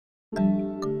We'll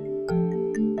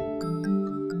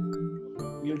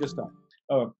just start.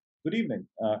 Good evening.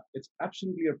 It's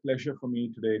absolutely a pleasure for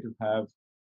me today to have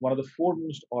one of the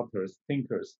foremost authors,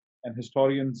 thinkers, and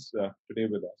historians today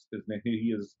with us.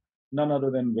 He is none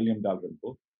other than William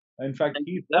Dalrymple. In fact, Thank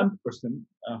he's you, sir. one person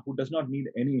who does not need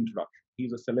any introduction.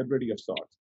 He's a celebrity of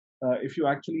sorts. If you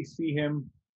actually see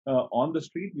him on the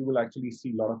street, you will actually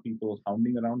see a lot of people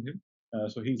hounding around him.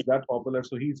 So he's that popular.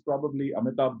 So he's probably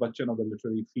Amitabh Bachchan of the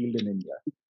literary field in India.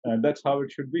 That's how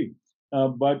it should be.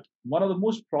 But one of the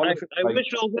most I, prolific I writers.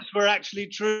 wish all this were actually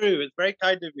true. It's very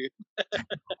kind of you,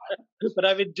 but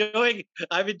I'm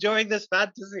enjoying this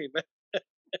fantasy.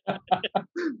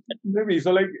 Maybe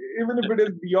so, like even if it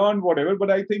is beyond whatever,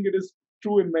 but I think it is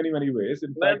true in many many ways.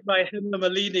 In fact, Where's my Himma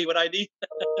Malini when I need?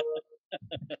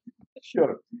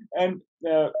 sure. And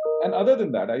and other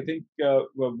than that, I think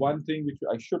well, one thing which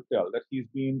I should tell that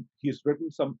he's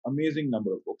written some amazing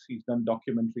number of books. He's done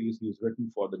documentaries. He's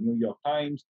written for the New York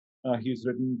Times. He's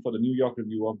written for the New York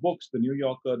Review of Books, the New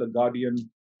Yorker, the Guardian,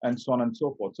 and so on and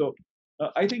so forth. So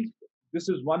I think this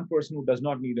is one person who does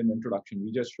not need an introduction.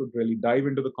 We just should really dive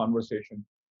into the conversation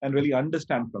and really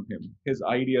understand from him his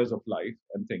ideas of life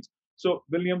and things. So,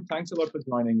 William, thanks a lot for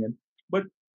joining in. But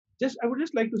just I would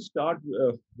just like to start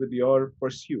with your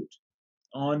pursuit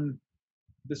on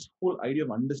this whole idea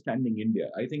of understanding India.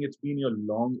 I think it's been your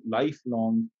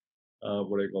lifelong,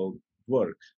 what I call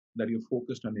work that you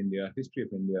focused on India, history of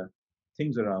India,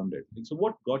 things around it. So,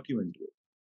 what got you into it?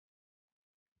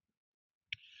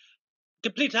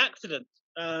 Complete accident.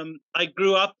 I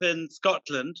grew up in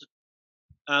Scotland.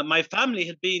 My family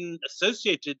had been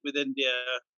associated with India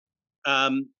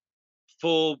um,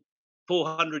 for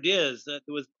 400 years. There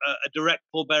was a direct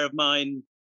forebear of mine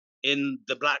in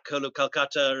the Black Hole of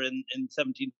Calcutta in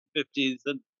 1750s,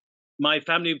 and my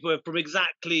family were from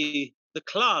exactly the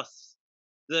class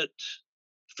that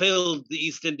filled the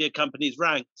East India Company's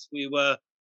ranks. We were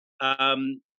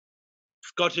um,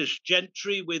 Scottish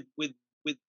gentry with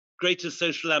greater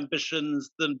social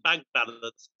ambitions than bank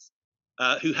balance,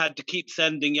 who had to keep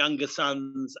sending younger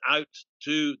sons out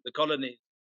to the colonies,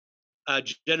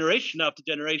 generation after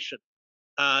generation,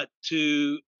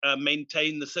 to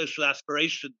maintain the social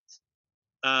aspirations.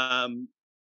 Um,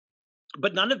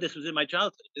 but none of this was in my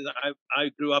childhood. I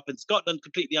grew up in Scotland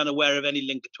completely unaware of any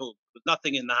link at all. There was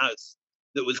nothing in the house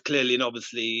that was clearly and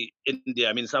obviously India.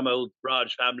 I mean, some old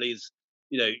Raj families,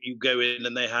 you go in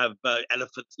and they have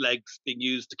elephant's legs being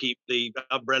used to keep the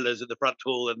umbrellas in the front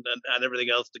hall and everything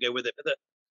else to go with it. But there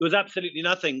was absolutely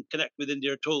nothing connected with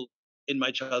India at all in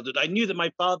my childhood. I knew that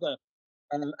my father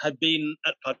had been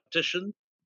at partition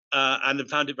and had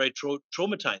found it very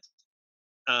traumatized,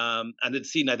 and had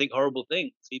seen, I think, horrible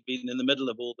things. He'd been in the middle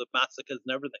of all the massacres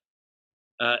and everything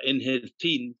in his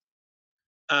teens.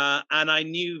 And I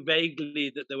knew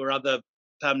vaguely that there were other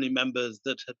family members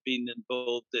that had been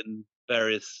involved in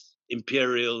various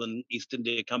Imperial and East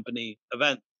India Company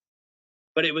events.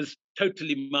 But it was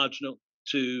totally marginal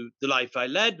to the life I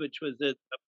led, which was a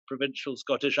provincial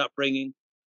Scottish upbringing.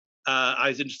 I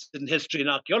was interested in history and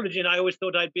archaeology, and I always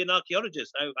thought I'd be an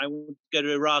archaeologist. I wanted to go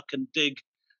to Iraq and dig.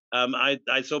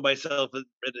 I saw myself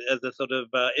as a sort of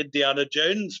Indiana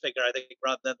Jones figure, I think,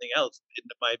 rather than anything else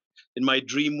in my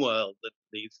dream world, at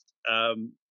least.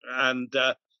 And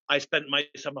I spent my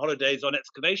some holidays on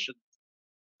excavation,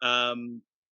 um,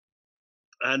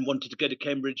 and wanted to go to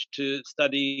Cambridge to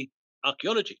study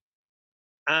archaeology.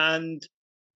 And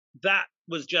that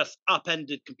was just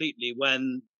upended completely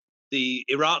when the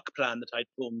Iraq plan that I'd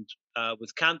formed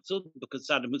was cancelled because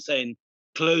Saddam Hussein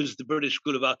closed the British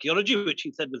School of Archaeology, which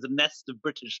he said was a nest of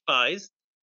British spies.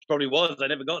 It probably was. I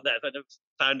never got there. So I never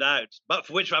found out. But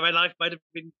for which my life might have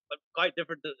been quite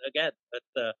different again.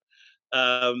 But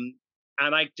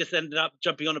and I just ended up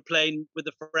jumping on a plane with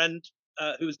a friend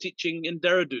who was teaching in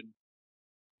Dehradun.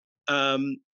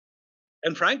 Um,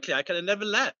 and frankly, I kind of never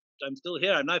left. I'm still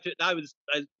here.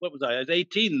 What was I? I was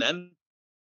 18 then.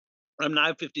 I'm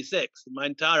now 56. My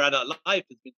entire adult life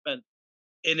has been spent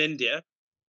in India.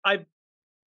 I've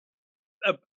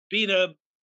been a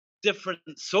different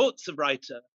sorts of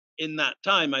writer in that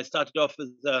time. I started off as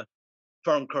a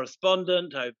foreign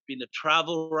correspondent. I've been a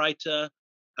travel writer.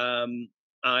 Um,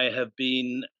 I have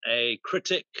been a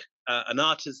critic, an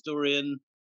art historian,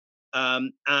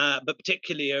 but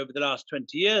particularly over the last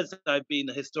 20 years, I've been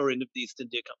a historian of the East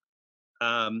India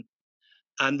Company,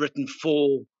 and written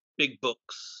 4 big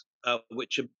books,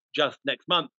 which are just next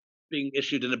month being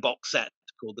issued in a box set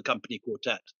called The Company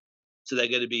Quartet. So they're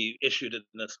going to be issued in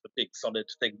a sort of big solid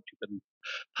thing you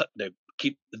can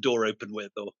keep the door open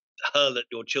with, or hurl at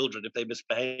your children if they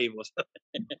misbehave or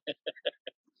something.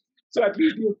 So at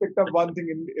least you picked up one thing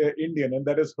in Indian, and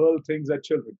that is hurl things at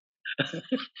children.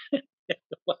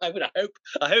 Well, I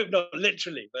hope not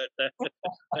literally,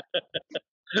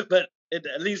 but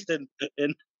at least in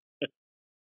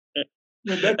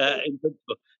No, that's in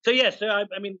principle. So yes, so I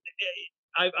mean,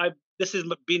 this has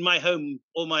been my home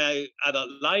all my adult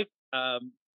life.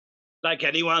 Like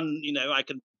anyone, I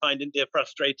can find India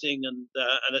frustrating, and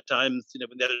at times,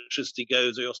 when the electricity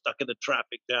goes or you're stuck in a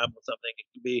traffic jam or something, it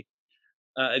can be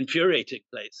infuriating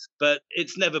place. But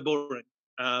it's never boring,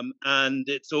 and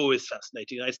it's always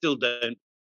fascinating. I still don't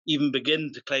even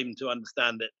begin to claim to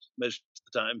understand it most of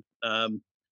the time,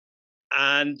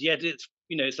 and yet it's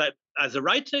like as a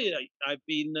writer, I've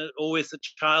been always a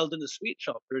child in a sweet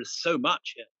shop. There is so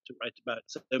much here to write about,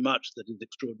 so much that is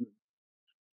extraordinary.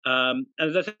 And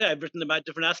as I say, I've written about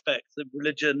different aspects of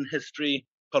religion, history,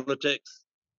 politics.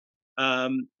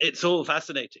 It's all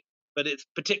fascinating, but it's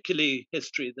particularly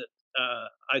history that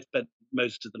I spent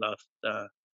most of the last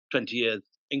 20 years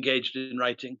engaged in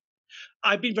writing.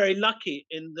 I've been very lucky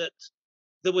in that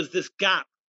there was this gap.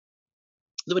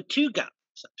 There were two gaps,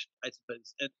 actually, I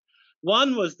suppose. And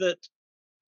one was that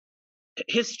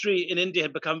history in India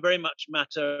had become very much a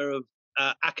matter of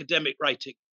academic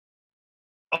writing,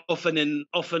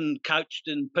 often couched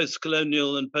in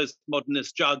post-colonial and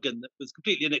postmodernist jargon that was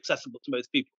completely inaccessible to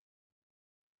most people.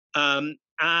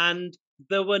 And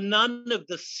there were none of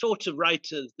the sort of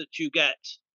writers that you get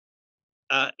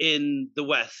in the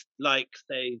West, like,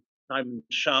 say, Simon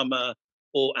Sharma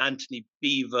or Anthony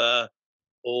Beevor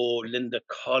or Linda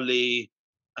Colley,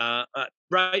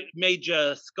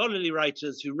 major scholarly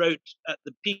writers who wrote at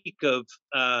the peak of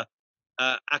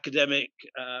academic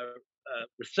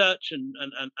research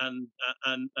and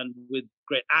with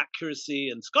great accuracy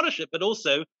and scholarship, but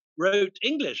also wrote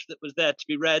English that was there to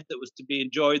be read, that was to be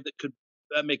enjoyed, that could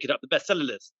make it up the bestseller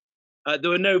list.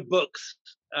 There were no books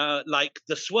like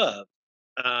The Swerve,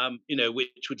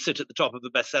 which would sit at the top of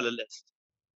the bestseller list,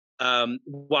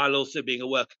 while also being a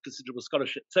work of considerable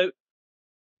scholarship. So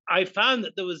I found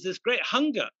that there was this great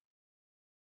hunger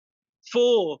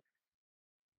for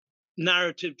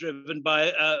narrative-driven,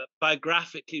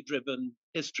 biographically driven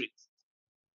histories,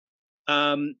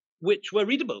 which were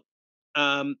readable.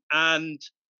 And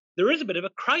there is a bit of a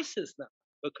crisis now,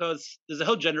 because there's a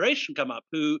whole generation come up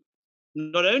who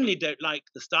not only don't like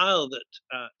the style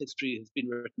that history has been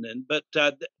written in, but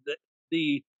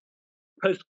the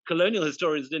post-colonial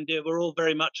historians in India were all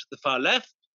very much at the far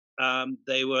left.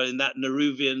 They were in that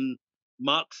Nehruvian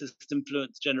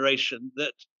Marxist-influenced generation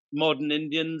that modern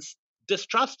Indians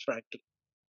distrust, frankly.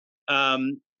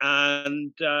 And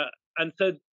so,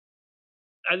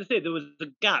 as I say, there was a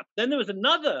gap. Then there was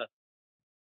another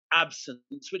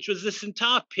absence, which was this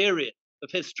entire period of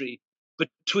history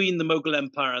between the Mughal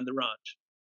Empire and the Raj,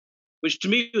 which to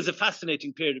me was a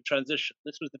fascinating period of transition.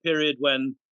 This was the period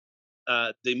when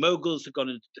the Mughals had gone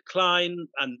into decline,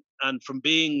 and from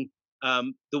being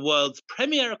the world's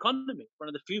premier economy, one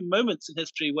of the few moments in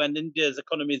history when India's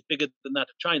economy is bigger than that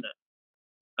of China.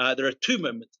 There are two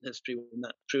moments in history when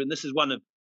that's true, and this is one of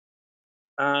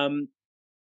them.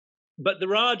 But the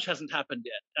Raj hasn't happened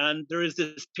yet, and there is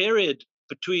this period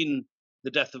between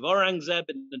the death of Aurangzeb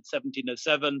in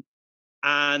 1707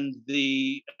 and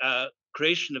the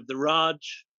creation of the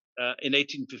Raj in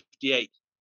 1858,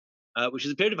 which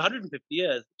is a period of 150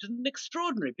 years, which is an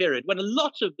extraordinary period when a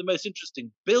lot of the most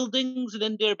interesting buildings in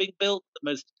India are being built,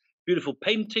 the most beautiful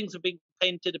paintings are being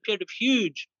painted, a period of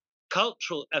huge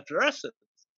cultural efflorescence,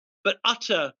 but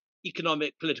utter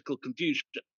economic political confusion.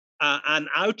 And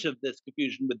out of this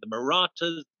confusion with the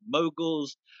Marathas,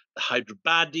 Mughals, the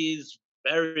Hyderabadis,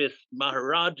 various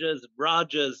Maharajas,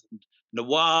 Rajas, and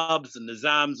Nawabs and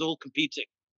Nizams all competing.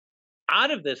 Out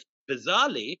of this,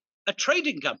 bizarrely, a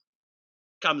trading company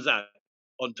comes out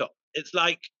on top. It's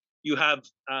like you have,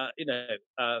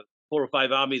 4 or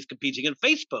 5 armies competing, and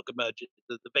Facebook emerges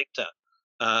as the victor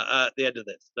at the end of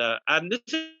this. And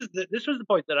this was the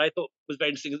point that I thought was very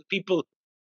interesting. That people,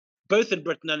 both in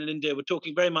Britain and in India, were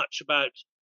talking very much about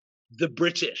the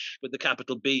British with the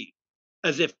capital B,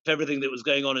 as if everything that was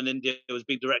going on in India was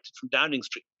being directed from Downing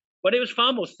Street. But it was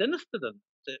far more sinister than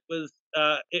that.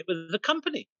 It was a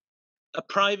company, a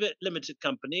private limited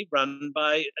company run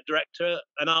by a director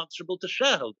and answerable to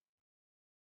shareholders.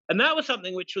 And that was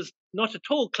something which was not at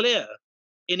all clear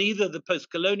in either the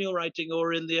post-colonial writing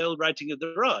or in the old writing of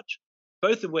the Raj,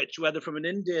 both of which, whether from an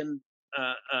Indian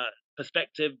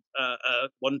perspective,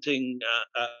 wanting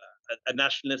a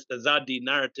nationalist Azadi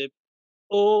narrative,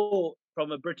 or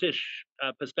from a British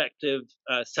perspective,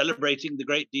 celebrating the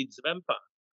great deeds of empire,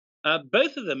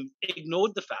 both of them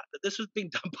ignored the fact that this was being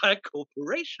done by a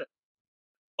corporation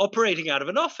operating out of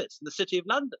an office in the City of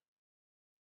London.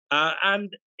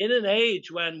 And in an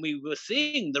age when we were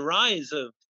seeing the rise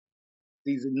of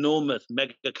these enormous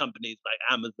mega companies like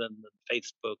Amazon and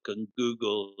Facebook and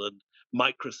Google and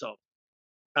Microsoft,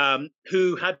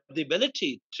 who had the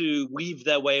ability to weave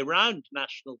their way around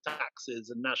national taxes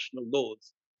and national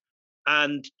laws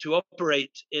and to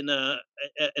operate in a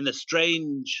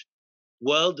strange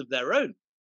world of their own.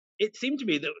 It seemed to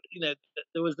me that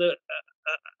there was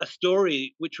a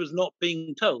story which was not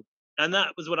being told, and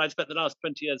that was what I spent the last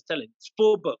 20 years telling. It's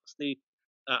 4 books.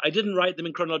 I didn't write them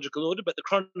in chronological order, but the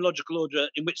chronological order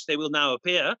in which they will now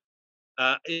appear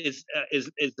is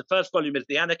the first volume is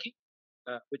The Anarchy,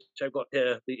 which I've got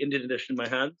here, the Indian edition in my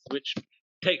hands, which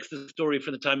takes the story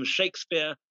from the time of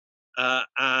Shakespeare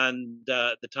and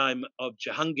the time of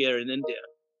Jahangir in India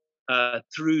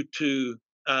through to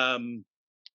um,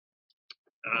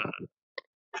 uh,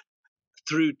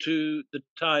 through to the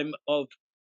time of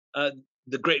uh,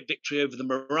 the great victory over the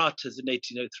Marathas in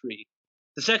 1803.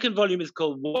 The second volume is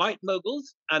called White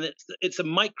Moguls, and it's a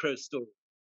micro story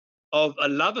of a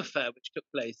love affair which took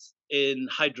place in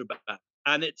Hyderabad.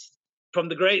 And it's from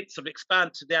the great sort of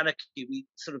expanse of The Anarchy, we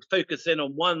sort of focus in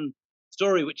on one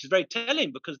story which is very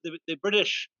telling, because the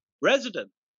British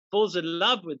resident falls in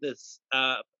love with this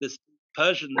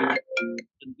Persian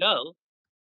girl,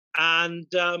 and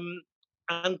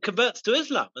converts to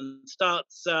Islam and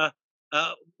starts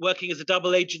working as a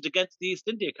double agent against the East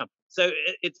India Company. So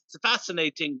it's a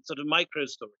fascinating sort of micro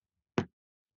story.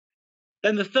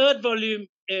 Then the third volume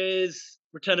is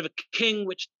Return of a King,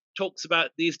 which talks about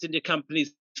the East India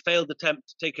Company's failed attempt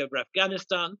to take over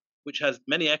Afghanistan, which has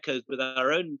many echoes with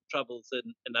our own troubles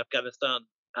in Afghanistan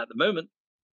at the moment.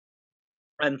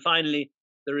 And finally,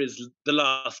 there is The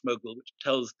Last Mughal, which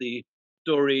tells the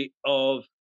story of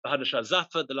Bahadur Shah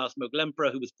Zafar, the last Mughal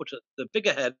emperor, who was put at the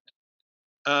figurehead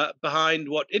behind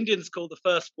what Indians call the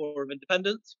First War of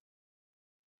Independence,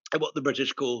 and what the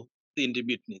British call the Indian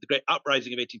Mutiny, the Great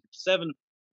Uprising of 1857,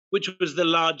 which was the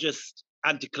largest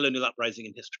anti-colonial uprising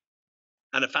in history,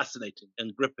 and a fascinating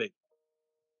and gripping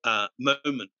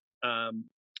moment. And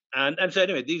so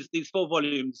anyway, these 4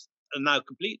 volumes are now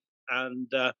complete, and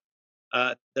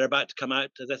they're about to come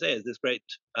out, as I say, as this great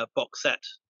box set,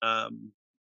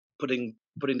 putting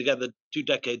together 2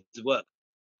 decades of work.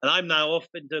 And I'm now off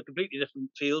into a completely different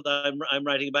field. I'm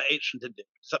writing about ancient India,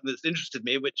 something that's interested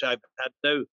me, which I've had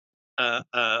no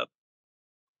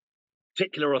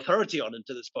particular authority on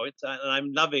until this point, and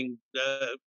I'm loving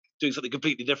doing something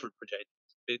completely different for Jane.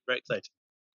 It's very exciting.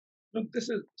 Look, this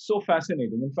is so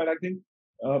fascinating. In fact, I think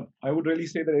I would really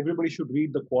say that everybody should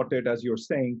read the quartet, as you're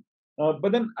saying.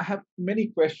 But then I have many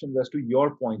questions as to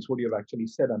your points, what you've actually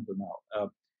said until now.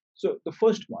 So the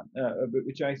first one,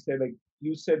 which I said, like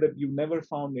you said that you never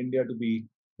found India to be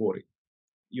boring.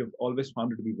 You've always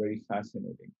found it to be very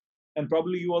fascinating. And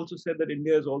probably you also said that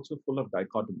India is also full of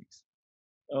dichotomies.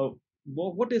 Uh,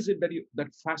 what is it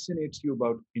that fascinates you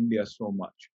about India so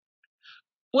much?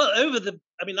 Well,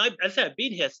 I say I've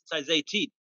been here since I was 18,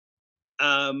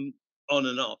 on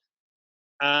and off,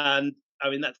 and I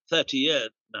mean that's 30 years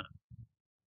now.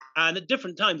 And at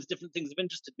different times, different things have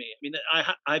interested me. I mean,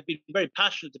 I've been very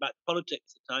passionate about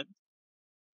politics at times,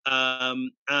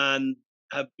 and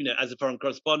have, as a foreign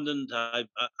correspondent, I've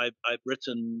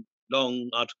written long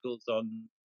articles on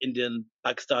Indian,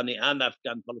 Pakistani, and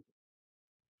Afghan politics.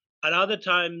 At other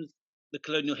times, the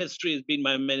colonial history has been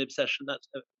my main obsession. That's,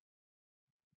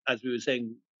 as we were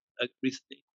saying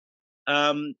recently.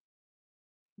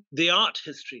 The art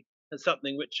history is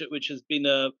something which has been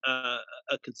a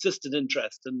consistent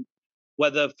interest, and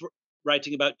whether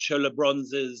writing about Chola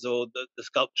bronzes or the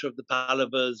sculpture of the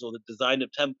Pallavas or the design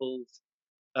of temples,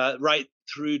 right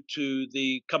through to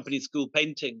the company school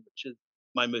painting, which is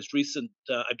my most recent.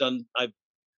 I've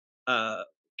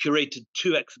curated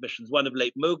 2 exhibitions, one of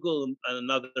late Mughal and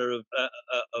another of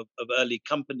early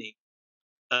company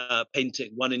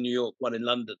painting, one in New York, one in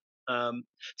London.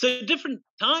 So different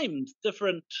times,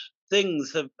 different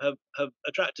things have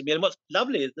attracted me. And what's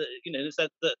lovely is that, in a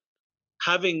sense that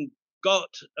having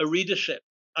got a readership,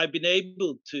 I've been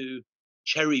able to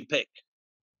cherry pick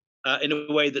in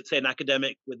a way that, say, an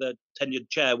academic with a tenured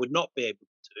chair would not be able to.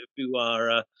 If you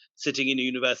are sitting in a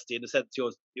university, in a sense,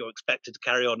 you're expected to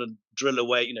carry on and drill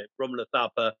away. Romila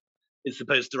Thapar is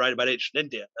supposed to write about ancient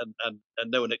India, and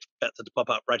no one expects her to pop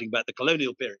up writing about the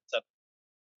colonial period. So,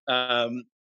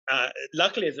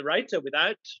 luckily, as a writer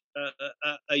without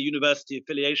a university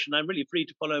affiliation, I'm really free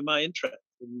to follow my interests.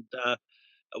 And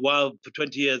while for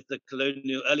 20 years the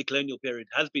early colonial period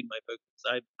has been my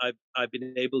focus, I've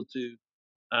been able to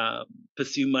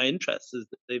pursue my interests as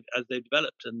they've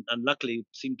developed, and luckily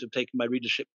seem to have taken my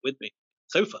readership with me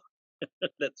so far.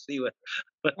 Let's see whether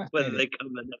Fascinating. they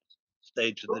come the next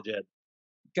stage of the So, journey.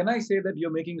 can I say that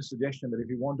you're making a suggestion that if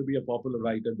you want to be a popular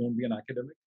writer, don't be an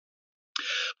academic?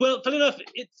 Well, funny enough,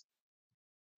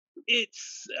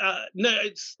 it's no,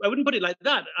 it's I wouldn't put it like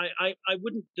that. I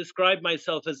wouldn't describe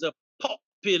myself as a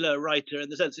popular writer in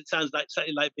the sense it sounds like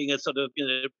slightly like being a sort of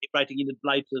writing Enid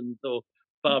Blyton or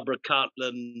Barbara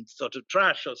Cartland sort of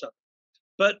trash or something.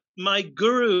 But my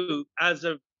guru as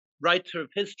a writer of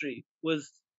history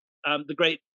was the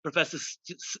great Professor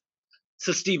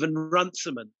Sir Stephen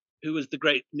Runciman, who was the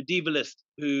great medievalist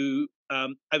who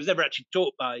I was never actually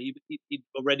taught by. He'd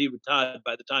already retired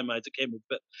by the time I was at Cambridge,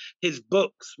 but his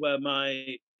books were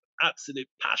my absolute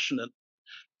passion.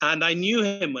 And I knew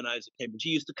him when I was at Cambridge.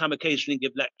 He used to come occasionally and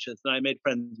give lectures, and I made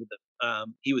friends with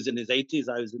him. He was in his 80s,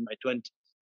 I was in my 20s.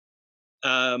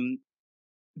 Um,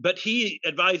 but he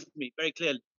advised me very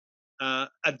clearly,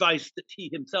 advice that he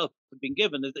himself had been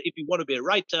given is that if you want to be a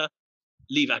writer,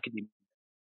 leave academia.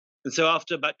 And so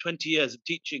after about 20 years of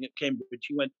teaching at Cambridge,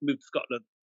 he moved to Scotland,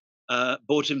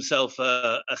 bought himself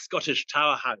a Scottish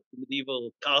tower house, a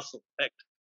medieval castle,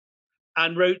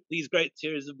 and wrote these great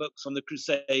series of books on the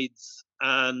Crusades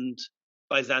and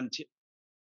Byzantium.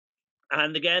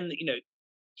 And again,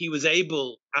 he was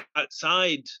able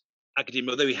outside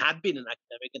academia, although he had been an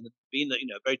academic and had been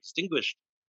a very distinguished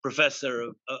professor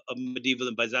of medieval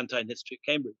and Byzantine history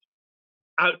at Cambridge.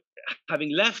 Out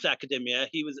having left academia,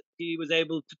 he was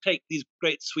able to take these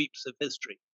great sweeps of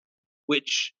history,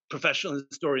 which professional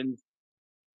historians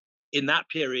in that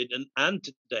period and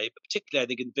today, but particularly I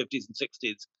think in the 50s and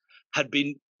 60s, had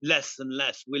been less and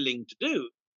less willing to do,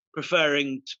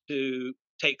 preferring to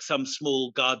take some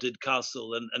small guarded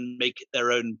castle and make it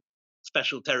their own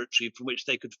special territory from which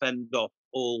they could fend off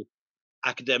all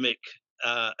academic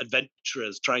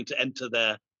adventurers trying to enter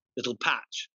their little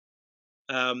patch.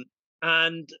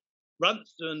 And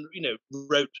Runciman,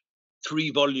 wrote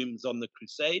 3 volumes on the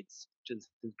Crusades, which is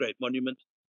his great monument,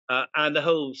 and a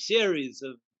whole series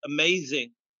of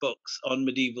amazing books on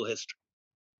medieval history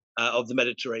of the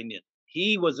Mediterranean.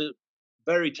 He was a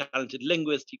very talented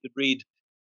linguist. He could read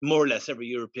more or less every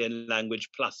European language,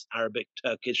 plus Arabic,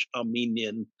 Turkish,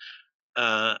 Armenian,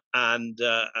 and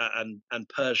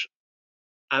Persian,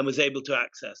 and was able to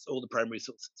access all the primary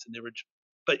sources in the original.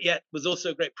 But yet was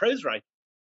also a great prose writer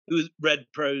who read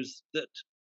prose that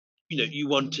you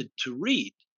wanted to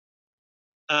read.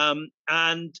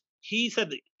 And he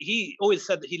always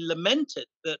said that he lamented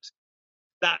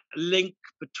that link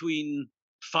between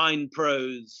fine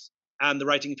prose and the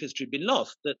writing of history had been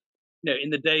lost. That in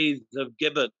the days of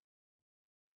Gibbon,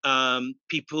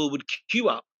 people would queue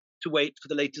up to wait for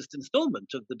the latest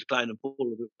installment of the Decline and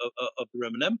Fall of the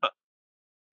Roman Empire,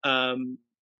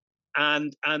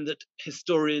 and that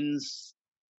historians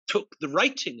took the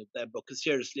writing of their book as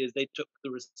seriously as they took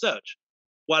the research.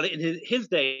 While in his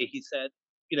day, he said,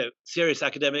 serious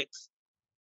academics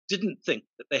didn't think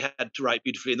that they had to write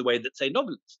beautifully in the way that, say,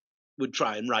 novelists would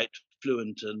try and write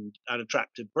fluent and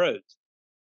attractive prose.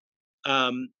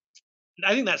 I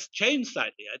think that's changed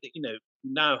slightly. I think,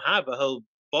 now have a whole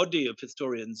body of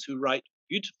historians who write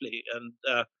beautifully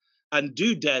and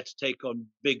do dare to take on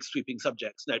big sweeping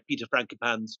subjects. Now, Peter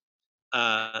Frankopan's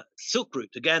Silk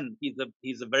Route, again,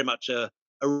 he's a very much a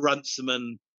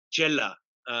Runciman Cella.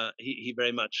 He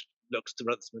very much looks to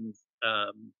Runciman's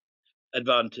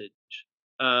advantage.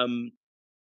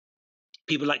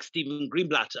 People like Stephen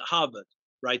Greenblatt at Harvard,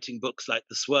 writing books like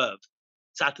The Swerve,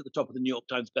 sat at the top of the New York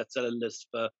Times bestseller list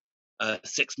for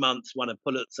 6 months, won a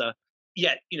Pulitzer.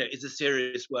 Yet, is a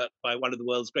serious work by one of the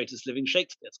world's greatest living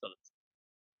Shakespeare scholars.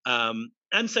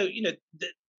 And so,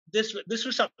 this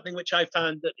was something which I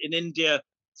found that in India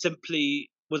simply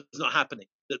was not happening.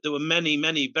 That there were many,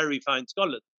 many very fine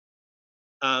scholars,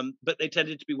 but they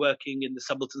tended to be working in the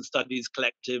Subaltern Studies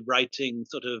collective, writing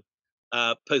sort of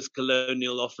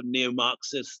post-colonial, often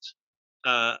neo-Marxist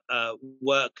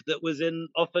work that was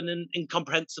often in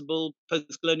incomprehensible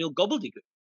post-colonial gobbledygook.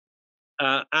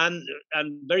 And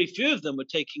very few of them were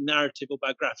taking narrative or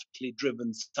biographically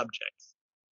driven subjects.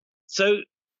 So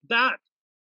that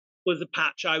was a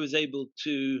patch I was able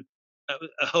to,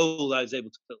 a hole I was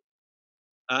able to fill.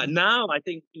 Now I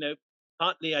think,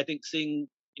 partly I think seeing,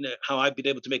 how I've been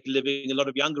able to make a living, a lot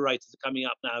of younger writers are coming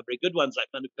up now, very good ones like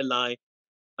Manu Pillai,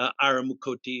 Aaron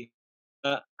Mukoti.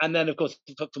 And then, of course,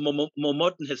 for more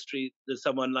modern history, there's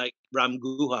someone like Ram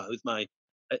Guha, who's a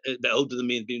bit older than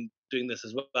me and been doing this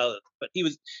as well. But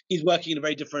he's working in a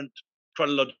very different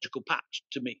chronological patch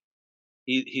to me.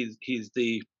 He's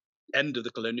the end of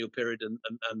the colonial period and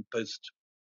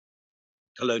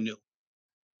post-colonial.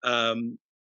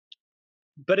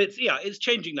 But it's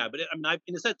changing now. But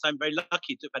in a sense, I'm very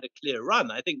lucky to have had a clear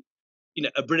run. I think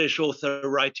a British author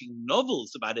writing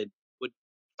novels about it would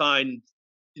find,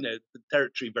 the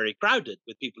territory very crowded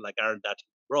with people like Arundhati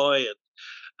Roy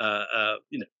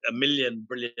and, a million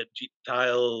brilliant Jeet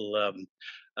Kyle,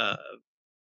 uh,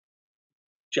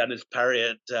 Janice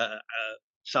Parriott,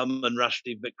 Salman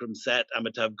Rushdie, Vikram Seth,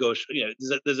 Amitav Ghosh.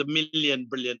 There's a million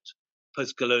brilliant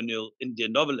post-colonial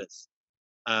Indian novelists,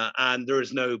 and there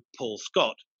is no Paul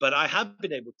Scott. But I have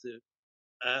been able to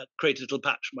create a little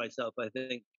patch myself, I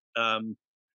think,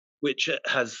 which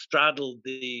has straddled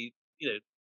the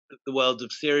world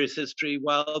of serious history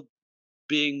while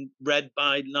being read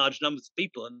by large numbers of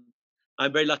people. And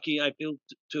I'm very lucky, I feel,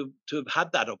 to have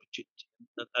had that opportunity,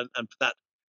 and for that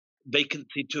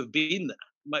vacancy to have been there.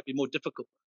 It might be more difficult.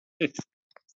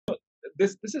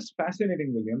 This is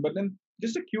fascinating, William. But then,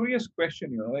 just a curious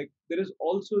question, like there is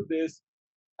also this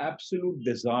absolute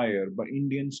desire by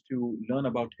Indians to learn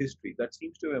about history that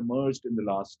seems to have emerged in the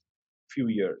last few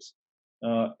years.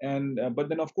 And but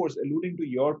then, of course, alluding to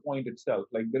your point itself,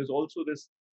 like there is also this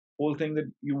whole thing that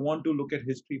you want to look at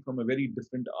history from a very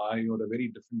different eye or a very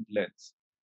different lens.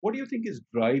 What do you think is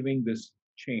driving this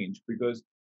change? Because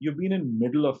you've been in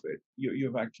middle of it.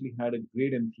 You've actually had a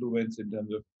great influence in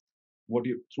terms of what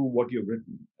you've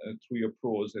written, through your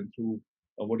prose and through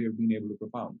what you've been able to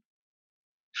propound.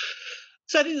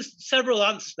 So I think there's several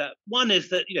answers to that. One is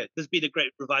that there's been a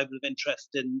great revival of interest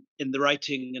in the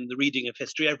writing and the reading of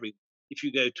history everywhere. If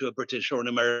you go to a British or an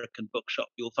American bookshop,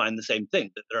 you'll find the same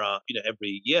thing, that there are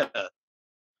every year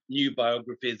new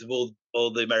biographies of all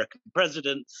the American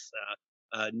presidents,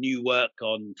 new work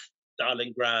on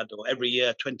Stalingrad, or every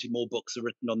year 20 more books are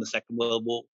written on the Second World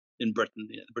War in Britain.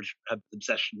 The British have an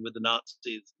obsession with the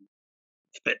Nazis, and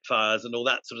Spitfires, and all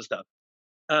that sort of stuff.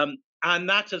 And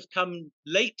that has come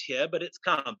late here, but it's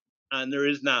come. And there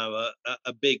is now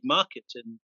a big market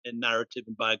in narrative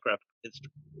and biographical history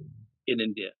in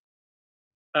India.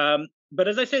 But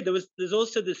as I say, there's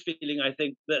also this feeling, I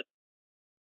think, that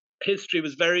history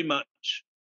was very much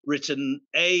written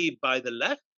by the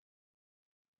left,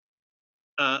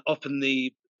 often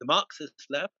the Marxist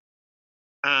left,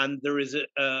 and there is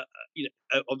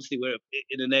obviously we're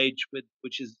in an age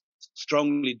which is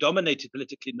strongly dominated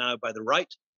politically now by the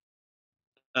right.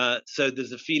 So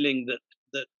there's a feeling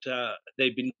that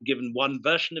they've been given one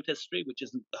version of history, which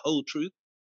isn't the whole truth.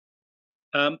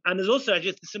 And there's also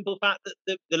just the simple fact that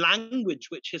the language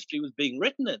which history was being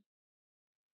written in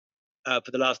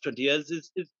for the last 20 years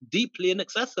is deeply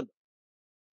inaccessible.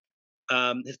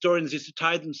 Historians used to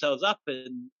tie themselves up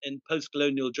in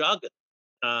post-colonial jargon.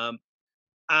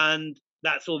 And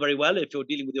that's all very well if you're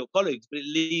dealing with your colleagues, but it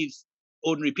leaves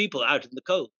ordinary people out in the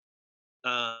cold,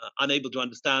 unable to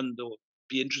understand or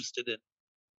be interested in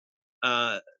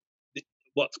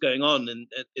what's going on in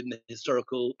the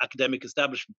historical academic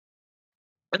establishment.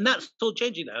 And that's all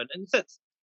changing now. And in a sense,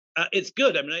 it's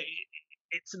good. I mean,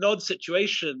 it's an odd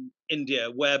situation, India,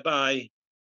 whereby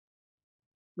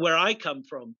where I come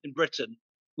from in Britain,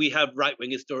 we have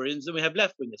right-wing historians and we have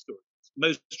left-wing historians.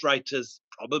 Most writers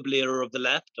probably are of the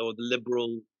left or the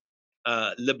liberal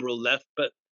left,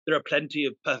 but there are plenty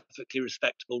of perfectly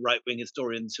respectable right-wing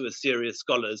historians who are serious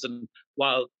scholars. And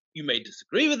while you may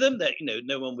disagree with them, that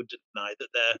no one would deny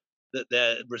that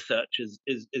their research is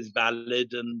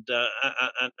valid and that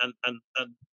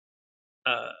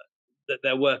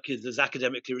their work is as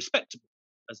academically respectable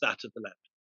as that of the left.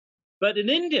 But in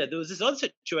India, there was this odd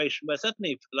situation where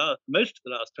certainly for most of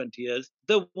the last 20 years,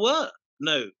 there were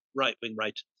no right-wing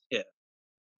writers here.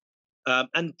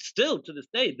 And still to this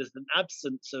day, there's an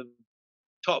absence of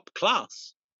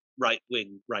top-class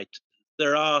right-wing writers.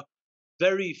 There are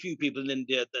very few people in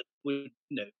India that would,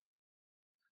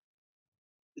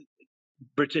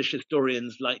 British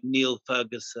historians like Neil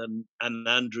Ferguson and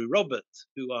Andrew Roberts,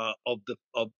 who are of the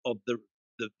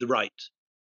right,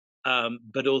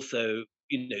 but also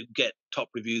get top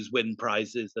reviews, win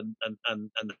prizes, and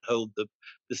hold the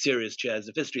serious chairs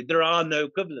of history. There are no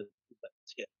equivalents of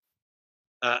those here,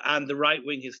 and the right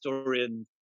wing historians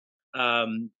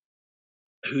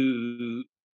who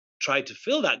try to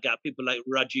fill that gap, people like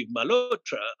Rajiv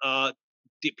Malhotra, are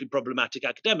deeply problematic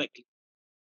academically.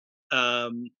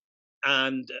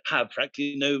 And have,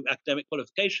 frankly, no academic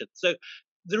qualification. So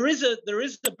there is a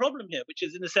problem here, which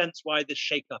is in a sense why this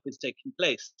shake-up is taking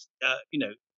place.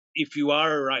 If you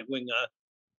are a right winger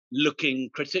looking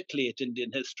critically at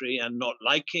Indian history and not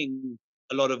liking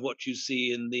a lot of what you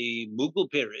see in the Mughal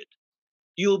period,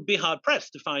 you'll be hard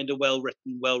pressed to find a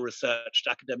well-written, well-researched,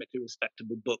 academically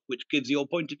respectable book which gives your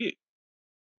point of view.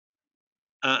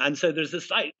 And so there's a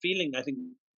slight feeling, I think,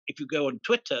 if you go on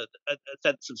Twitter, a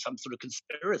sense of some sort of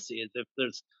conspiracy, as if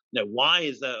there's, why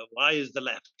is the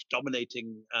left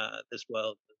dominating this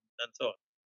world, and so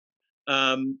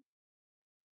on.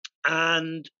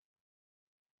 And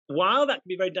while that can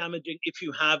be very damaging if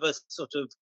you have a sort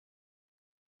of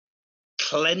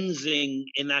cleansing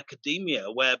in academia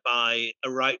whereby a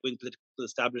right-wing political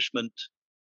establishment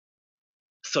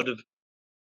sort of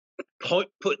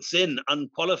puts in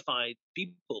unqualified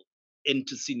people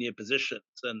into senior positions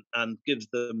and gives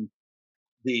them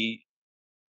the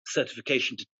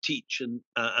certification to teach and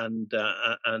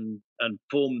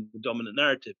form the dominant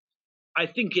narrative. I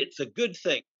think it's a good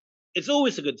thing. It's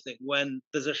always a good thing when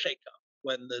there's a shake-up,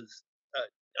 when there's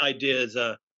ideas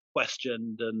are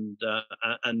questioned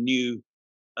and new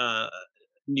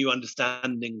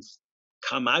understandings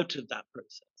come out of that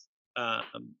process.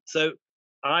 So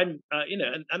I'm,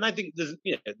 and I think there's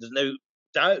no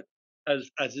doubt,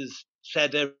 as is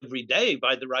said every day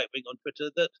by the right wing on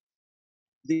Twitter, that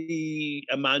the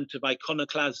amount of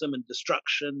iconoclasm and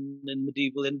destruction in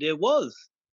medieval India was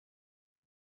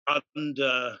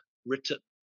underwritten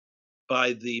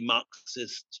by the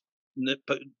Marxist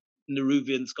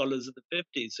Nehruvian scholars of the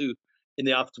 50s, who, in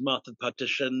the aftermath of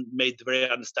partition, made the very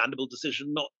understandable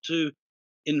decision not to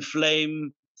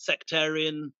inflame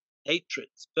sectarian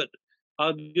hatreds, but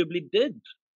arguably did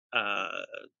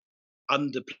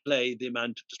underplay the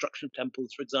amount of destruction of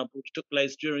temples, for example, which took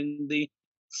place during the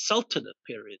Sultanate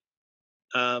period,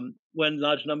 when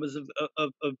large numbers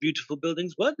of beautiful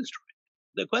buildings were destroyed.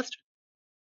 No question.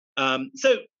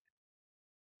 So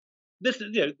this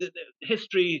is, the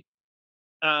history.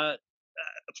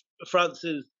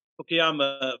 Francis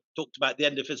Fukuyama talked about the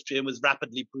end of history and was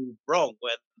rapidly proved wrong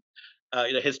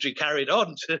when history carried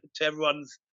on to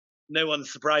no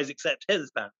one's surprise except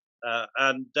his,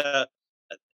 and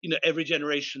every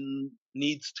generation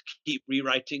needs to keep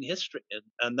rewriting history,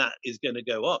 and that is going to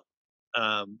go on.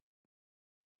 I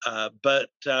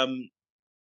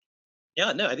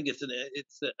think it's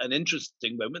an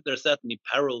interesting moment. There are certainly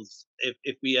perils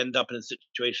if we end up in a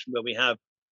situation where we have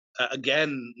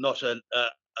again not a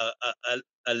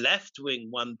left-wing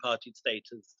one-party state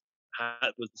as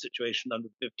was the situation under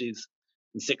the 50s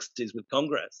and 60s with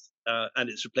Congress, and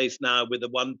it's replaced now with a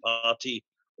one-party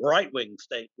right-wing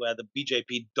state where the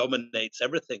BJP dominates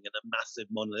everything in a massive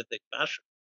monolithic fashion.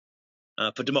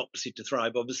 For democracy to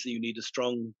thrive, obviously, you need a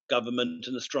strong government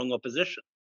and a strong opposition.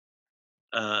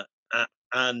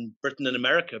 And Britain and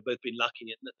America have both been lucky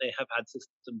in that they have had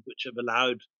systems which have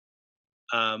allowed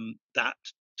that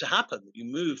to happen. You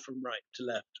move from right to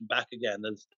left and back again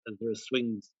as there are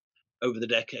swings over the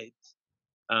decades.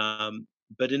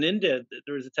 But in India,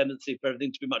 there is a tendency for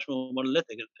everything to be much more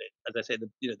monolithic. As I say,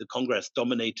 the Congress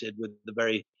dominated with the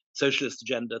very socialist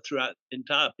agenda throughout the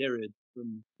entire period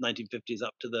from 1950s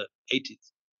up to the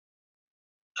 80s.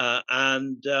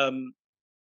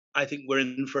 I think we're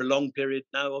in for a long period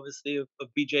now, obviously, of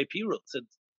BJP rule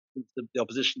since the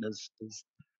opposition has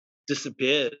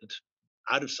disappeared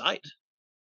out of sight.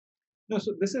 No,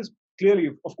 so this is clearly,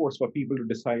 of course, for people to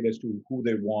decide as to who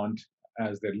they want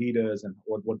as their leaders and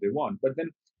what they want. But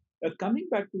then coming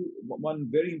back to one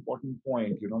very important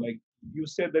point, like you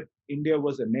said that India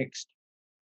was annexed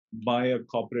by a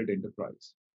corporate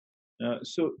enterprise.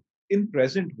 So in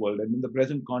present world and in the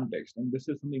present context, and this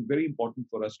is something very important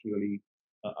for us to really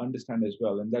understand as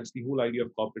well, and that's the whole idea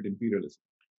of corporate imperialism.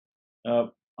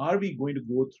 Are we going to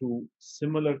go through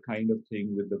similar kind of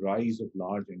thing with the rise of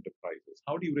large enterprises?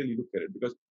 How do you really look at it?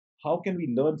 Because how can we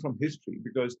learn from history?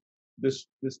 Because this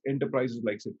enterprises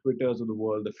like, say, Twitters of the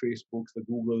world, the Facebooks, the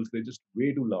Googles, they're just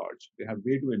way too large. They have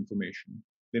way too information.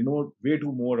 They know way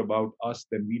too more about us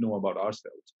than we know about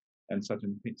ourselves, and such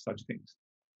things.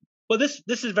 Well, this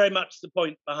is very much the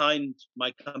point behind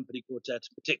my company Quartet,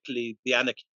 particularly the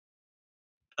Anarchy.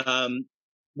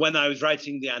 When I was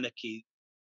writing the Anarchy,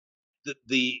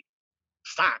 the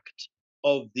fact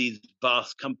of these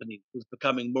vast companies was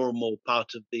becoming more and more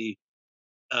part of the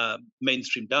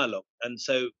mainstream dialogue, and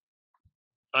so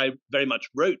I very much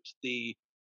wrote the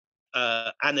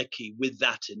Anarchy with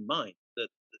that in mind,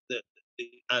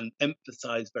 and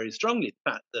emphasized very strongly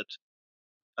the fact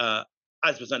that,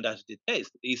 as was undoubtedly the case,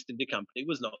 that the East India Company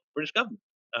was not the British government.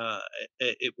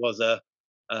 It was a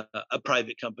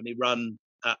private company run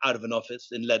out of an office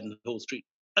in Leadenhall Street,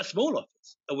 a small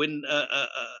office,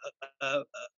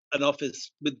 an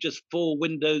office with just 4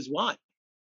 windows wide,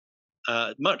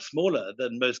 much smaller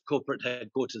than most corporate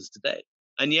headquarters today.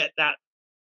 And yet that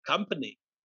company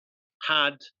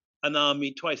had an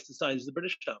army twice the size of the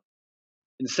British army.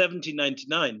 In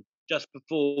 1799, just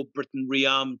before Britain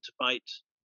rearmed to fight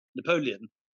Napoleon,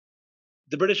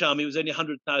 the British army was only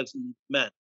 100,000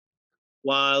 men,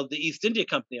 while the East India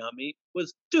Company army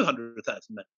was 200,000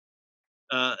 men.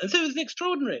 And so it was an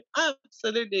extraordinary,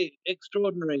 absolutely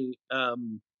extraordinary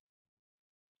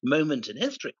moment in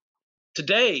history.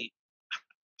 Today,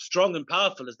 strong and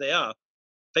powerful as they are,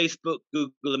 Facebook,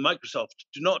 Google, and Microsoft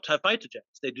do not have fighter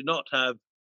jets. They do not have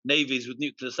navies with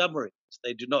nuclear submarines.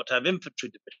 They do not have infantry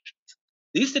divisions.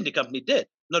 The East India Company did.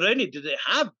 Not only did it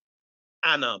have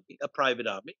an army, a private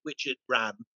army, which it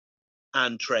ran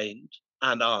and trained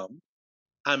and armed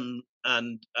and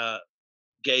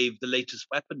gave the latest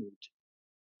weaponry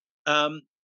to,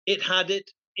 it had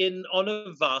it on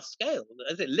a vast scale.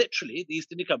 As it literally, the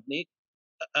East India Company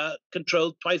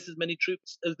controlled twice as many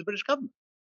troops as the British government.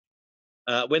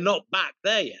 We're not back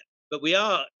there yet, but we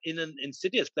are in an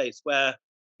insidious place where,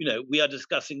 we are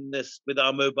discussing this with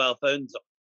our mobile phones on.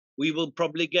 We will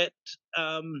probably get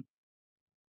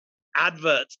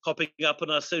adverts popping up on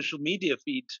our social media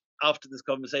feed after this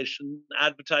conversation,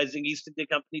 advertising East India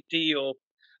Company tea or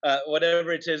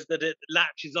whatever it is that it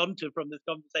latches onto from this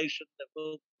conversation, that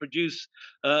will produce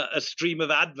a stream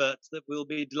of adverts that we'll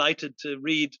be delighted to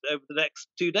read over the next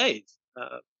 2 days.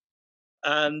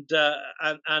 And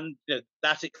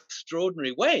that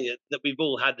extraordinary way that we've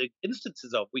all had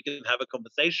instances of. We can have a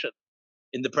conversation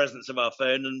in the presence of our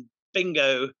phone, and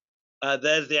bingo,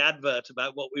 there's the advert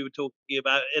about what we were talking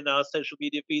about in our social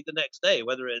media feed the next day,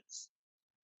 whether it's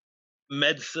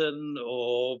medicine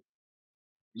or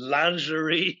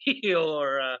lingerie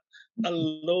or a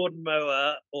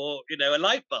lawnmower or a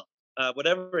light bulb,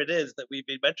 whatever it is that we've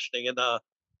been mentioning in our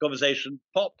conversation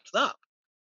pops up.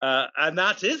 And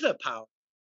that is a power,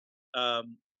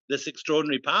 this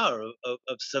extraordinary power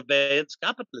of surveillance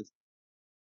capitalism.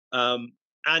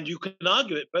 And you can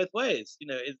argue it both ways.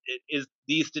 Is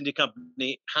the East India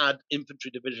Company had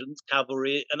infantry divisions,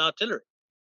 cavalry, and artillery.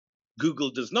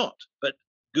 Google does not, but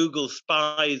Google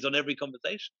spies on every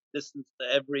conversation, listens to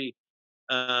every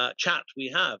chat we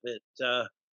have.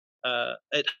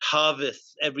 It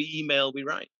harvests every email we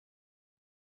write.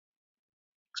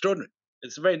 Extraordinary.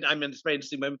 It's a very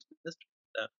interesting moment in history.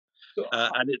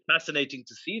 And it's fascinating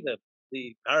to see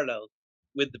the parallels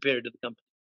with the period of the company.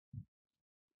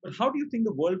 But how do you think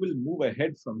the world will move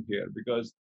ahead from here?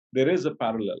 Because there is a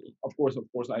parallel. Of course,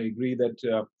 I agree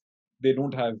that they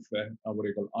don't have what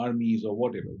you call armies or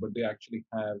whatever, but they actually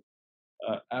have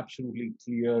absolutely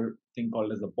clear thing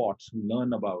called as the bots who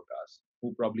learn about us,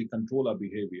 who probably control our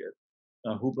behavior,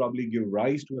 who probably give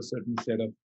rise to a certain set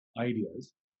of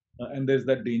ideas. And there's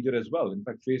that danger as well. In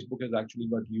fact, Facebook has actually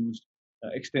got used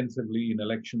extensively in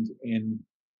elections in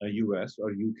US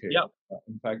or UK. Yeah.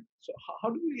 In fact, so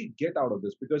how do we get out of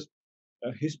this? Because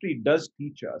history does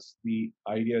teach us the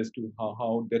idea as to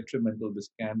how detrimental this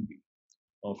can be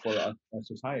for our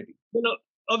society. Well,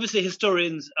 obviously,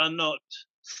 historians are not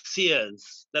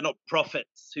seers; they're not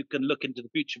prophets who can look into the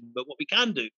future. But what we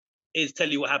can do is tell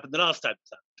you what happened the last time.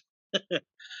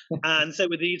 And so,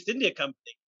 with the East India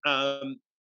Company,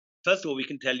 first of all, we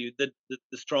can tell you the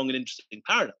strong and interesting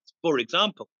parallels. For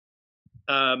example,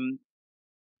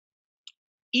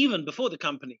 even before the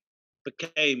company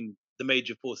became the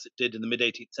major force it did in the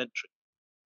mid-18th century,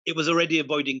 it was already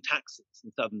avoiding taxes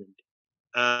in southern India.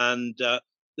 And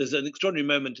there's an extraordinary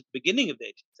moment at the beginning of the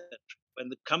 18th century when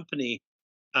the company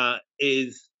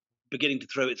is beginning to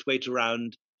throw its weight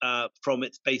around from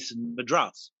its base in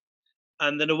Madras.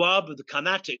 And the Nawab of the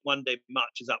Carnatic one day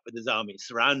marches up with his army,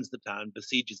 surrounds the town,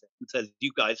 besieges it, and says,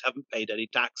 "You guys haven't paid any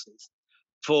taxes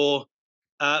for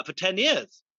 10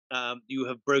 years. You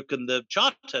have broken the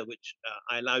charter which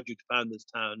I allowed you to found this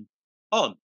town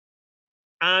on."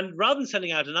 And rather than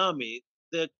sending out an army,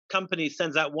 the company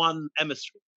sends out one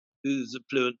emissary who's a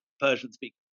fluent Persian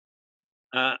speaker.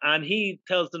 And he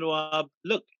tells the Nawab,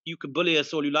 "Look, you can bully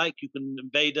us all you like, you can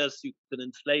invade us, you can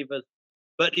enslave us,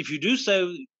 but if you do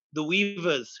so, the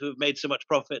weavers who have made so much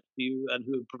profit for you and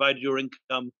who have provided your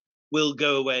income will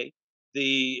go away.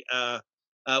 We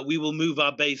will move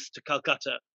our base to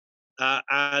Calcutta,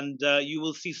 and you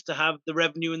will cease to have the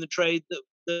revenue in the trade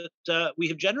that we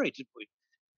have generated for you."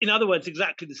 In other words,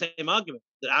 exactly the same argument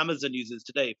that Amazon uses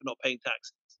today for not paying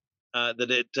taxes.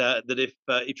 That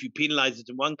if you penalize it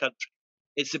in one country,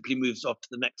 it simply moves off to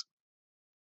the next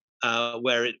one,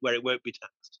 where it won't be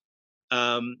taxed.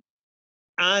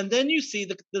 And then you see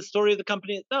the story of the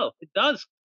company itself. It does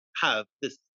have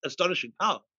this astonishing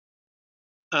power,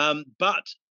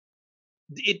 but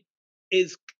it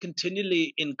is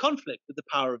continually in conflict with the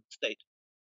power of the state.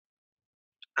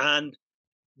 And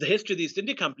the history of the East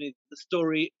India Company is the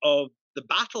story of the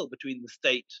battle between the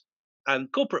state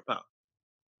and corporate power.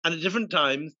 And at different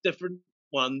times, different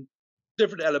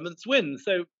elements win.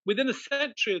 So within a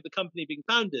century of the company being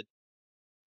founded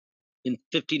in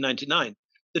 1599,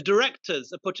 the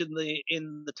directors are put in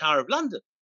the Tower of London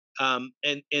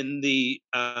in the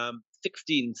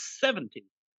 1670s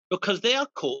because they are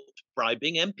caught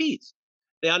bribing MPs.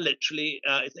 They are literally,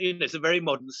 it's a very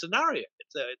modern scenario.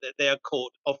 They are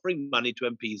caught offering money to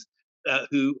MPs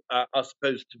who are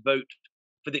supposed to vote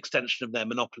for the extension of their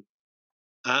monopoly.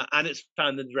 And it's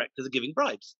found the directors are giving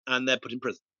bribes and they're put in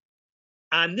prison.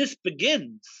 And this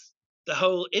begins the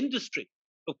whole industry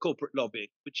of corporate lobbying,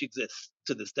 which exists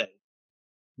to this day,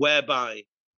 whereby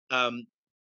a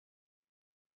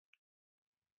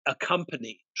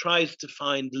company tries to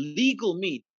find legal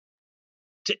means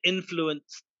to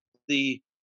influence the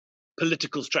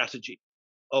political strategy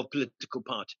of political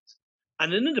parties.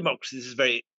 And in a democracy, this is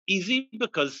very easy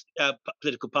because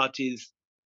political parties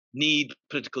need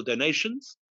political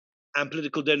donations, and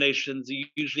political donations are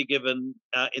usually given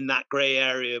in that grey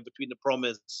area between a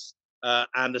promise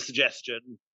and a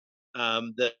suggestion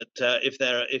that if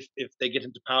they get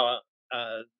into power,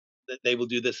 that they will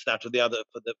do this, that, or the other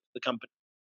for the company.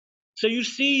 So you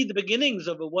see the beginnings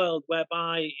of a world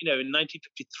whereby, in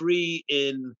 1953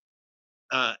 in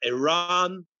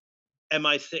Iran,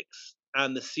 MI6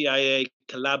 and the CIA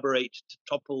collaborate to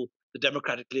topple the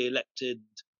democratically elected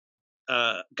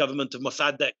government of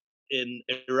Mossadegh in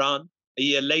Iran. A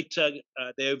year later,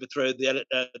 they overthrow the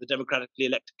democratically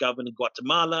elected government in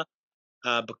Guatemala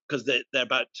because they're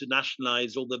about to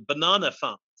nationalize all the banana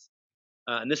farms.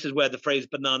 And this is where the phrase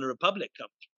banana republic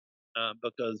comes from,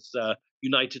 because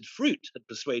United Fruit had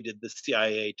persuaded the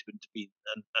CIA to intervene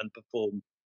and perform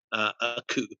a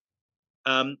coup.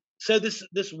 So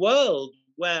this world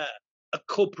where a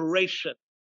corporation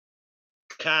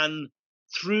can,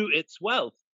 through its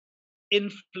wealth,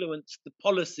 influence the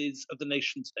policies of the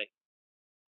nation state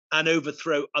and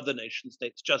overthrow other nation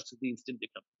states, just as the East India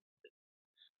Company did.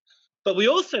 But we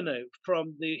also know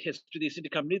from the history of the East India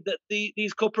Company that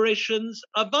these corporations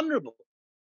are vulnerable,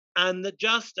 and that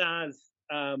just as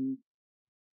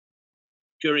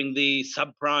during the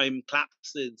subprime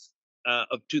collapses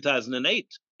of 2008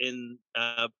 in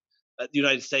the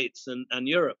United States and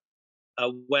Europe,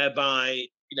 whereby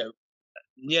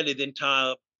nearly the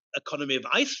entire economy of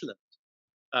Iceland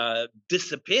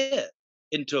disappeared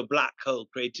into a black hole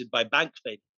created by bank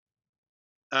failure,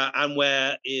 and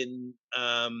where in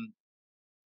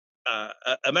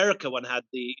America one had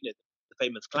the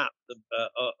famous collapse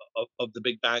of the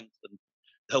big banks and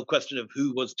the whole question of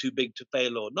who was too big to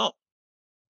fail or not.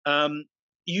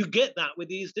 You get that with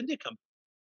the East India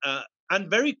Company, and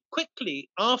very quickly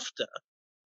after,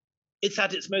 it's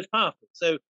at its most powerful.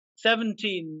 So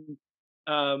 17.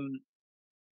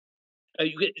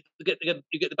 You get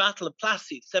the Battle of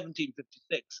Plassey,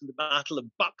 1756, and the Battle of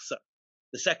Buxar,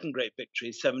 the second great victory,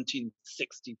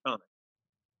 1765.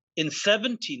 In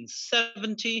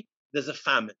 1770, there's a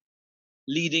famine,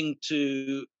 leading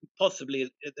to possibly,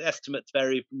 the estimates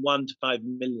vary from 1 to 5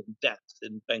 million deaths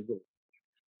in Bengal.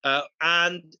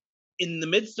 And in the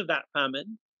midst of that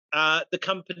famine, the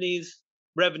company's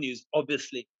revenues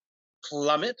obviously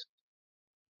plummet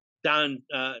down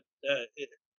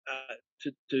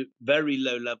to very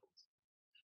low levels.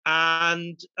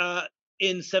 And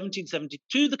in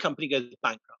 1772, the company goes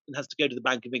bankrupt and has to go to the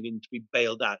Bank of England to be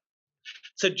bailed out.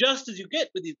 So just as you get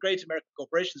with these great American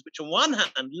corporations, which on one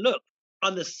hand look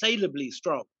unassailably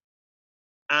strong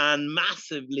and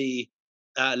massively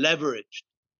leveraged,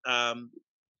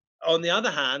 on the other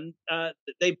hand,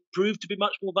 they prove to be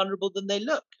much more vulnerable than they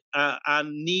look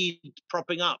and need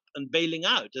propping up and bailing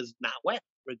out, as NatWest,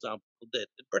 for example, did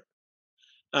in Britain.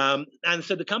 And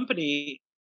so the company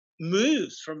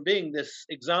moves from being this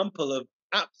example of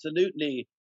absolutely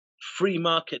free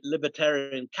market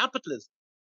libertarian capitalism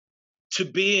to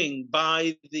being,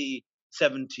 by the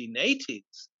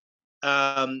 1780s,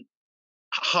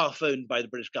 half owned by the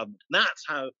British government. And that's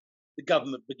how the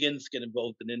government begins to get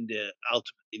involved in India,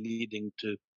 ultimately leading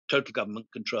to total government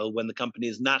control when the company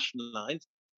is nationalized,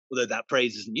 although that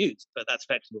phrase isn't used, but that's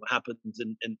effectively what happens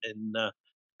in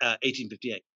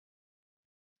 1858.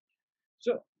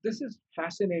 So this is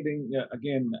fascinating,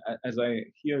 again, as I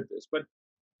hear this, but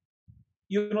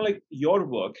like your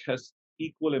work has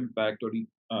equal impact or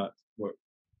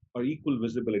equal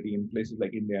visibility in places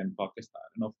like India and Pakistan.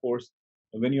 And of course,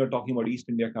 when you're talking about East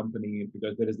India Company,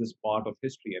 because there is this part of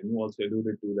history, and you also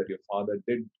alluded to that your father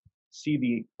did see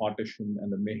the partition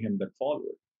and the mayhem that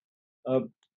followed.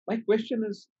 My question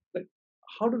is, like,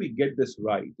 how do we get this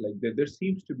right? Like, there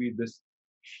seems to be this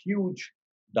huge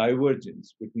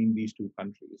divergence between these two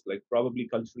countries, like probably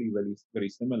culturally very, very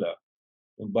similar.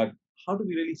 But how do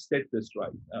we really set this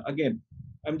right? Again,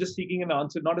 I'm just seeking an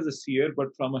answer, not as a seer,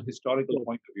 but from a historical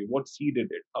point of view. What seeded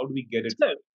it? How do we get it?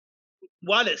 So,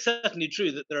 while it's certainly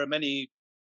true that there are many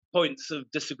points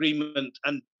of disagreement,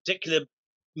 and particular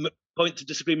points of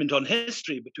disagreement on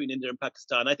history between India and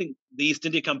Pakistan, I think the East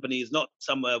India Company is not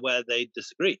somewhere where they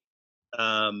disagree.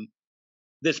 Um,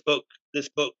 this book,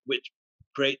 which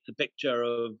creates a picture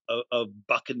of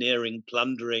buccaneering,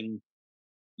 plundering,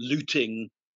 looting,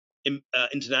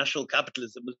 international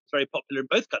capitalism, was very popular in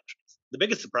both countries. The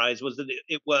biggest surprise was that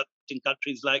it worked in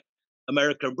countries like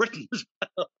America and Britain as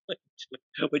well,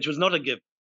 which was not a given.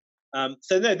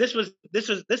 So no, this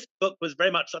book was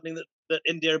very much something that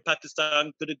India and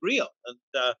Pakistan could agree on,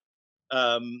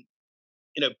 and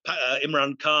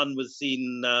Imran Khan was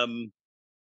seen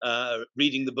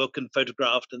reading the book and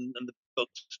photographed, and the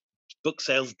book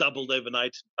sales doubled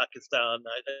overnight in Pakistan.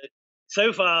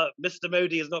 So far, Mr.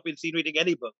 Modi has not been seen reading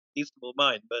any book, least of all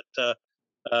mine. But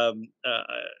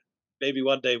maybe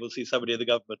one day we'll see somebody in the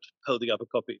government holding up a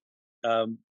copy.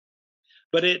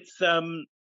 But it's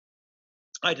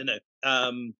I don't know.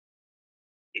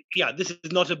 Yeah, this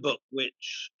is not a book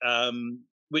which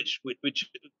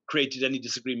created any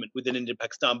disagreement within India and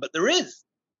Pakistan. But there is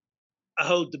a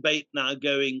whole debate now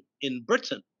going in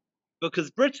Britain,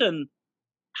 because Britain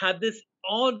had this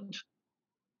odd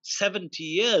 70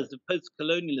 years of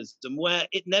post-colonialism where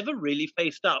it never really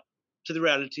faced up to the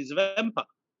realities of empire.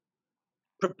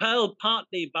 Propelled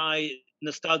partly by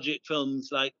nostalgic films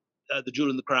like The Jewel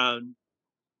and the Crown,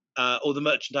 or the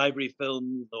Merchant Ivory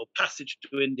films, or Passage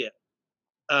to India,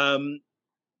 the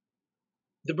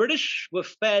British were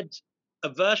fed a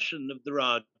version of the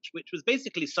Raj, which was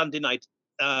basically Sunday night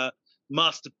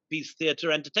masterpiece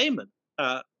theatre entertainment.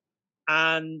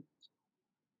 And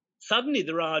suddenly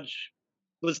the Raj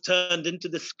was turned into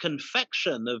this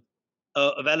confection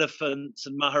of elephants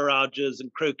and maharajas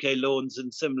and croquet lawns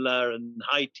and Simla and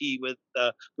high tea with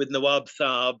Nawab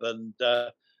Saab and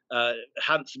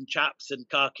handsome chaps in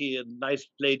khaki and nice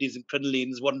ladies in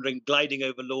crinolines gliding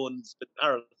over lawns with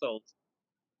parasols.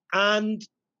 And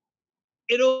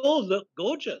it all looked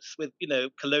gorgeous with,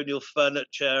 colonial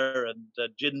furniture and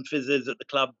gin fizzes at the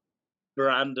club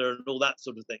veranda and all that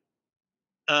sort of thing.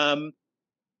 And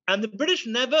the British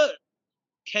never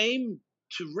came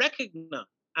to recognize,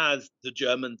 as the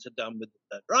Germans had done with the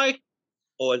Third Reich,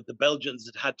 or as the Belgians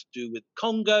had to do with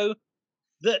Congo,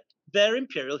 that their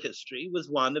imperial history was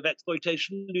one of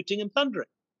exploitation, looting, and plundering.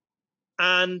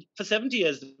 And for 70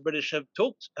 years, the British have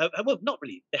talked, well, not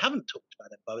really, they haven't talked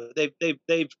about empire.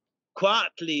 They've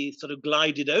quietly sort of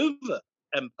glided over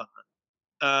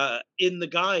empire in the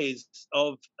guise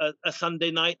of a Sunday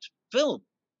night film,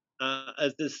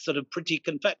 as this sort of pretty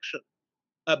confection.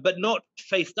 But not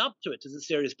faced up to it as a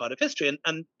serious part of history.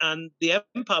 And the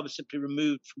empire was simply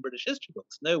removed from British history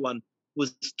books. No one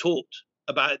was taught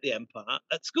about the empire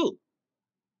at school.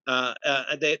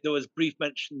 There was brief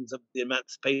mentions of the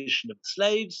emancipation of the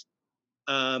slaves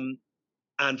and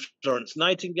Florence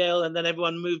Nightingale, and then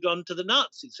everyone moved on to the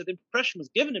Nazis. So the impression was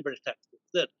given in British textbooks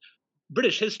that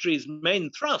British history's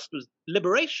main thrust was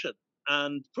liberation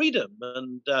and freedom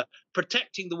and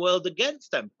protecting the world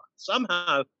against empire.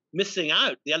 Somehow missing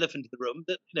out the elephant in the room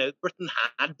that Britain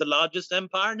had the largest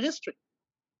empire in history,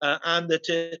 and that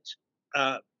it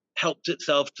helped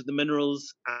itself to the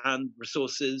minerals and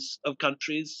resources of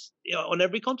countries on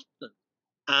every continent,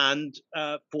 and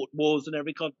fought wars on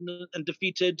every continent, and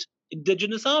defeated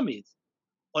indigenous armies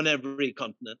on every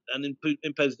continent, and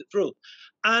imposed its rule.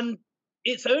 And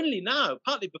it's only now,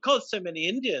 partly because so many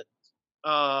Indians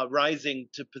are rising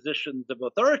to positions of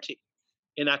authority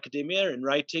in academia, in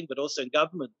writing, but also in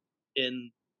government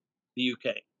in the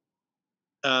UK,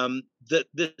 that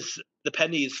the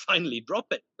penny is finally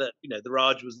dropping. That the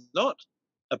Raj was not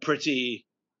a pretty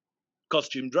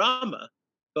costume drama,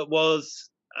 but was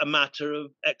a matter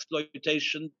of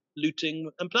exploitation,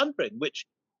 looting, and plundering, which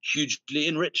hugely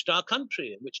enriched our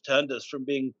country, and which turned us from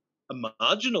being a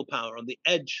marginal power on the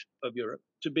edge of Europe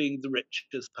to being the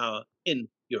richest power in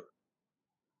Europe.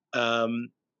 And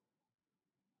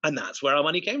that's where our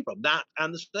money came from, that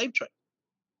and the slave trade.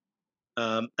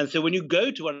 And so when you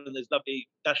go to one of those lovely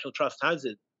National Trust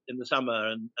houses in the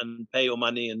summer and pay your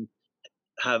money and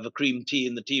have a cream tea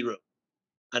in the tea room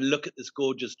and look at this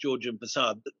gorgeous Georgian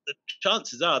facade, the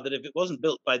chances are that if it wasn't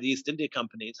built by the East India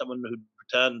Company, someone who'd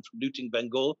returned from looting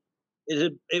Bengal,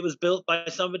 it was built by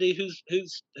somebody whose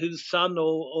son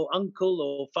or uncle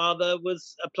or father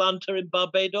was a planter in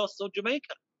Barbados or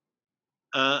Jamaica.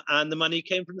 And the money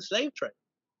came from the slave trade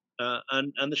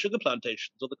and the sugar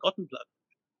plantations or the cotton plantations.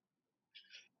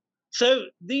 So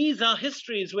these are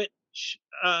histories which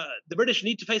the British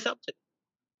need to face up to,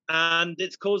 and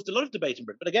it's caused a lot of debate in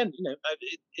Britain. But again,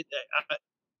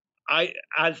 I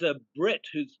as a Brit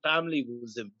whose family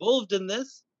was involved in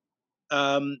this,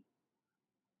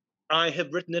 I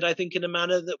have written it, I think, in a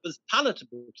manner that was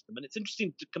palatable to them. And it's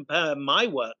interesting to compare my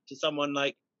work to someone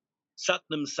like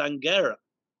Satnam Sanghera,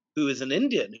 who is an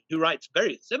Indian who writes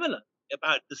very similar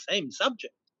about the same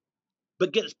subject,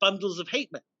 but gets bundles of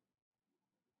hate mail.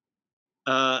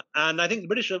 And I think the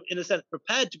British are, in a sense,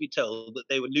 prepared to be told that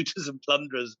they were looters and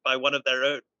plunderers by one of their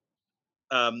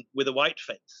own with a white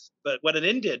face. But when an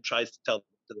Indian tries to tell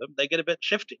them, they get a bit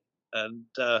shifty. And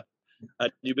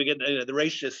you begin, the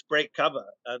racists break cover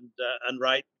and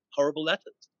write horrible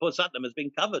letters. Poor Satnam has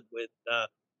been covered with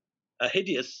a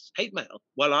hideous hate mail,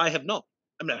 while I have not.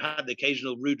 I mean, I've had the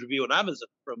occasional rude review on Amazon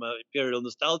from an Imperial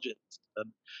nostalgist.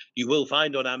 You will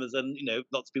find on Amazon,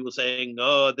 lots of people saying,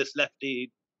 "Oh, this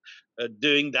lefty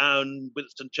doing down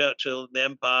Winston Churchill and the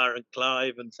Empire and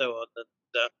Clive and so on." And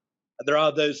there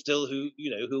are those still who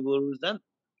will resent.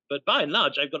 But by and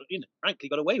large, I've got, frankly,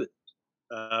 got away with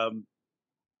it.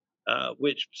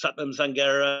 Which Satnam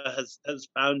Sanghera has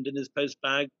found in his post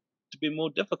bag to be more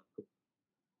difficult,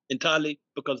 entirely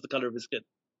because of the color of his skin.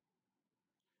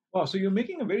 Wow, so you're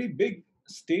making a very big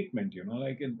statement,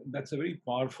 that's a very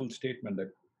powerful statement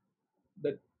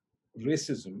that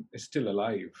racism is still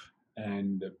alive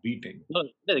and beating. Well,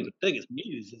 I think it's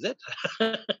news, is it?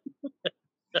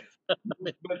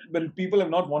 But people have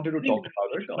not wanted to talk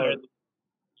about it.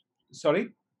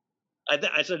 Sorry? I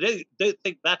don't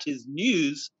think that is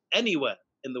news anywhere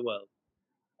in the world.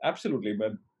 Absolutely,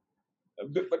 but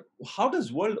how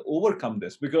does world overcome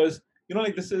this? Because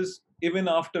this is even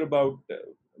after about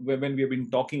when we have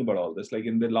been talking about all this. Like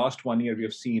in the last 1 year, we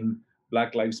have seen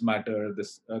Black Lives Matter.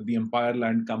 This the Empire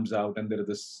Land comes out, and there is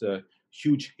this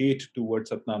huge hate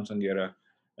towards Satnam Sanghera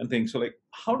and things. So, like,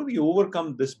 how do we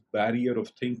overcome this barrier of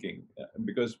thinking?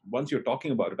 Because once you're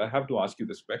talking about it, I have to ask you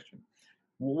this question: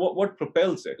 what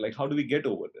propels it? Like, how do we get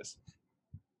over this?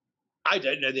 I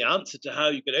don't know the answer to how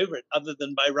you get over it, other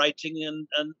than by writing and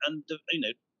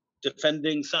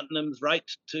defending Satnam's right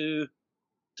to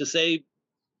say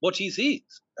what he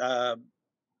sees.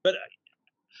 But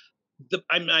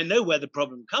I know where the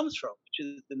problem comes from, which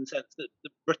is in the sense that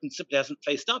Britain simply hasn't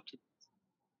faced up to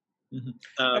this.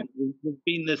 Mm-hmm. There's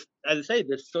been this, as I say,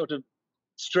 this sort of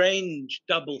strange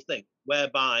double thing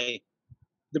whereby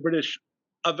the British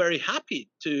are very happy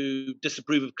to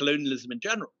disapprove of colonialism in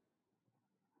general,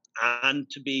 and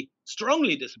to be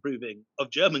strongly disapproving of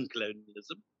German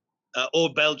colonialism,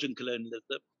 or Belgian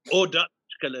colonialism, or Dutch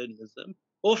colonialism,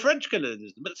 or French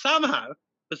colonialism, but somehow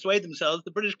persuade themselves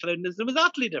that British colonialism was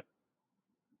utterly different.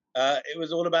 It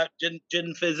was all about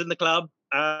gin fizz in the club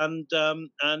and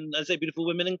as I say, beautiful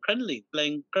women in Crenley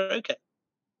playing croquet.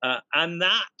 And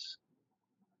that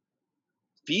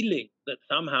feeling that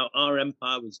somehow our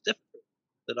empire was different,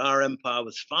 that our empire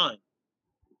was fine,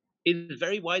 is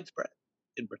very widespread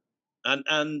in Britain.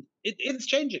 And it's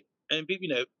changing. And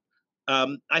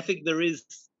I think there is.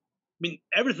 I mean,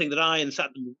 everything that I and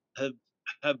Satnam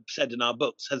have said in our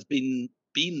books has been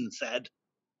said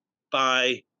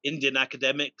by Indian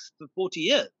academics for 40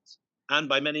 years, and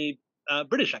by many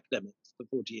British academics for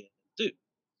 40 years too.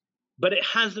 But it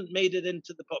hasn't made it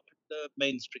into the popular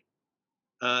mainstream.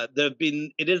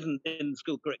 It isn't in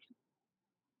school curriculum.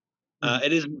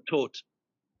 It isn't taught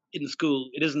in school.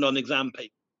 It isn't on exam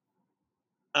paper.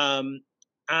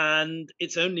 And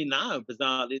it's only now,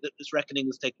 bizarrely, that this reckoning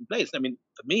has taken place. I mean,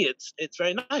 for me, it's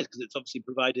very nice because it's obviously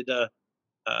provided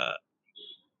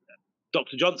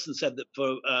Dr. Johnson said that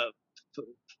for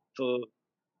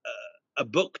a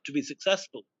book to be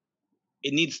successful,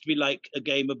 it needs to be like a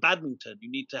game of badminton. You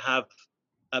need to have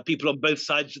people on both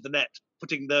sides of the net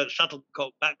putting the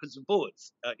shuttlecock backwards and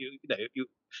forwards. You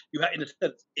have, in a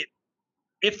sense,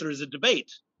 if there is a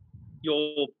debate,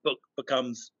 your book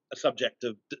becomes a subject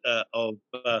of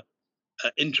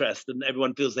interest, and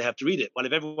everyone feels they have to read it. Well,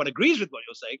 if everyone agrees with what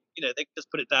you're saying, they can just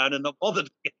put it down and not bother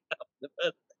to get it up in the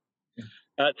first place.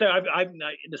 So I'm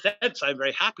in a sense, I'm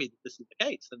very happy that this is the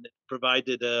case, and it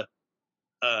provided an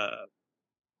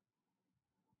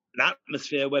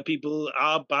atmosphere where people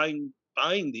are buying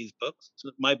these books,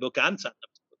 my book and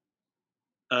Satnam's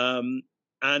book,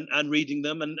 and reading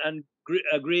them and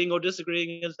agreeing or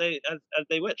disagreeing as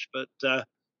they wish.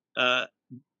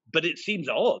 But it seems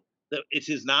odd that it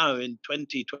is now in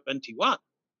 2021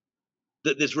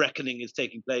 that this reckoning is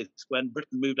taking place when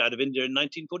Britain moved out of India in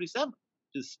 1947,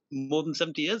 which is more than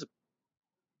 70 years ago.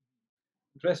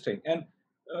 Interesting. And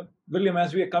William,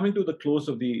 as we are coming to the close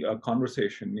of the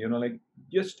conversation,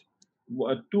 just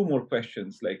two more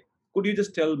questions. Like, could you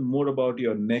just tell more about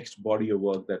your next body of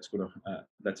work that's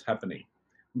happening?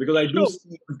 Because I do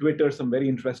see on Twitter some very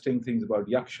interesting things about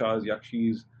yakshas,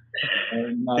 yakshis,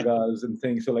 and nagas and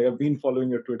things. So, like, I've been following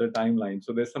your Twitter timeline.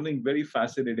 So there's something very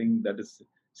fascinating that is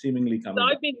seemingly coming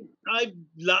up. I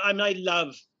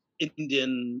love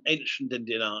ancient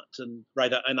Indian art, and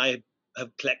I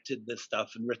have collected this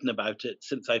stuff and written about it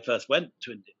since I first went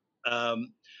to India.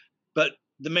 But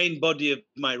the main body of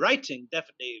my writing,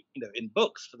 definitely, in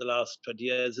books for the last 20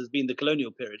 years, has been the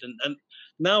colonial period, and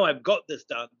now I've got this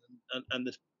done, and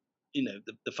this,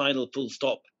 the final full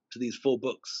stop to these 4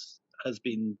 books has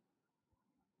been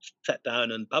set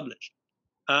down and published.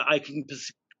 I can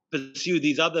pursue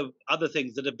these other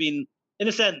things that have been, in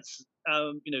a sense,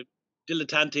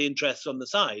 dilettante interests on the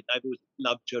side. I've always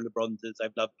loved chola bronzes.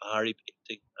 I've loved Pahari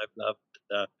painting. I've loved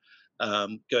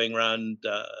going around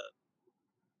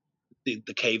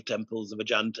the cave temples of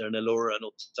Ajanta and Ellora and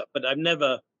all that stuff. But I've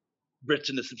never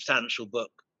written a substantial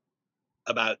book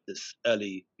about this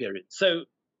early period. So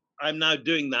I'm now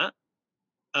doing that.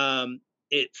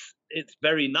 It's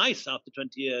very nice after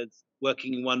 20 years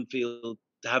working in one field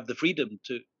to have the freedom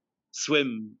to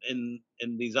swim in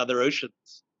these other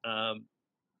oceans.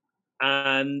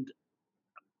 And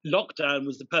lockdown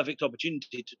was the perfect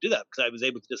opportunity to do that, because I was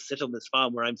able to just sit on this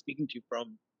farm where I'm speaking to you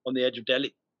from, on the edge of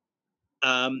Delhi,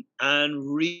 and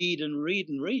read and read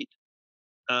and read.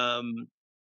 And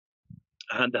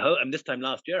this time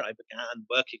last year, I began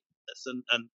working on this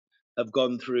and have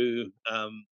gone through.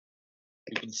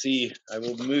 You can see, I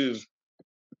will move.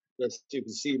 Just you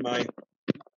can see my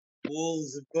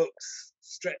walls of books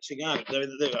stretching out.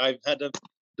 I've had the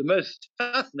most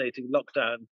fascinating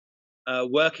lockdown,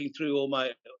 working through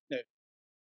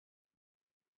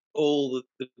all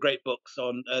the great books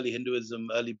on early Hinduism,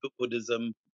 early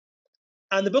Buddhism.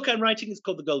 And the book I'm writing is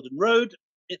called The Golden Road.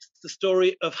 It's the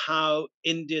story of how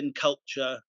Indian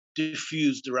culture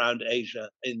diffused around Asia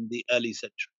in the early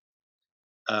century,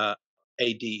 AD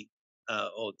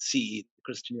or CE, the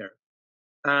Christian era.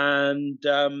 And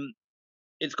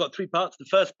it's got 3 parts. The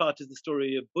first part is the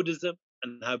story of Buddhism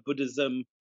and how Buddhism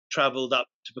traveled up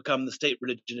to become the state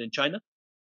religion in China.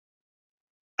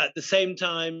 At the same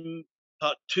time,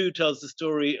 part 2 tells the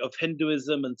story of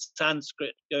Hinduism and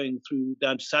Sanskrit going through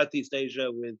down to Southeast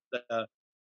Asia, with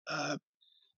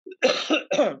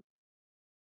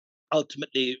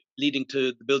ultimately leading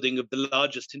to the building of the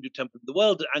largest Hindu temple in the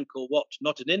world at Angkor Wat,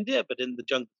 not in India, but in the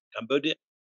jungle of Cambodia.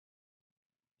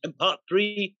 And part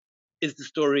 3 is the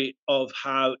story of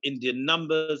how Indian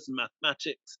numbers,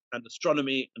 mathematics, and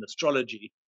astronomy and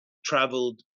astrology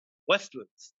traveled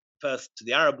westwards, first to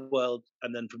the Arab world,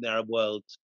 and then from the Arab world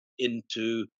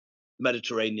into the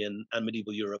Mediterranean and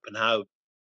medieval Europe, and how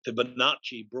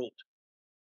Fibonacci brought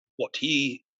what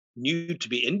he knew to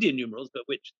be Indian numerals, but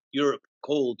which Europe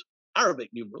called Arabic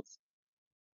numerals,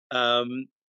 to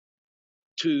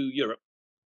Europe.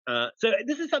 So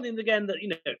this is something, again, that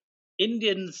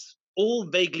Indians all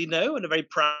vaguely know and are very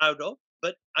proud of,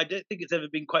 but I don't think it's ever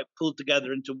been quite pulled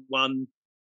together into one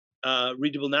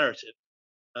readable narrative.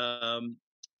 And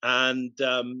I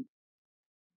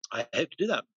hope to do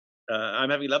that. I'm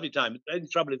having a lovely time. The only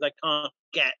trouble is I can't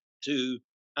get to,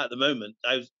 at the moment,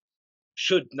 I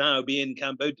should now be in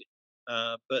Cambodia,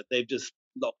 but they've just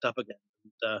locked up again.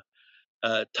 And,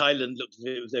 Thailand looks as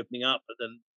if it was opening up, but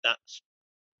then that's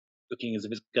looking as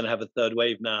if it's going to have a third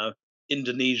wave now.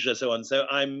 Indonesia, so on. So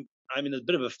I'm in a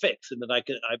bit of a fix in that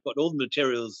I've got all the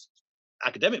materials,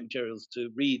 academic materials, to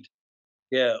read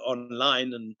here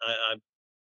online, and I've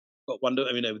got wonder.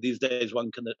 These days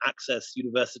one can access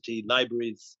university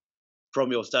libraries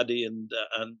from your study and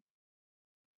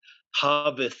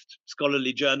harvest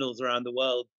scholarly journals around the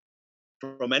world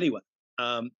from anywhere.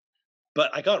 But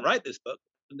I can't write this book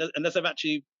unless I've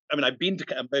actually. I've been to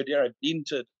Cambodia, I've been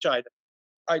to China,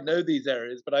 I know these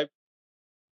areas, but I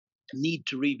need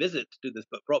to revisit to do this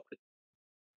book properly.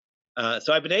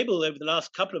 So I've been able over the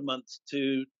last couple of months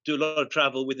to do a lot of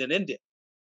travel within India,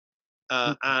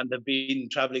 and have been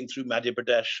traveling through Madhya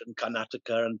Pradesh and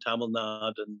Karnataka and Tamil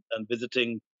Nadu and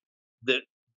visiting the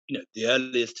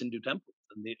earliest Hindu temples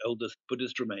and the oldest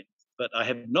Buddhist remains. But I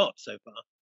have not so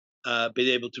far been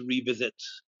able to revisit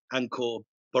Angkor,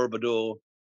 Borobudur,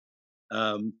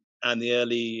 and the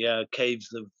early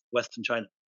caves of Western China.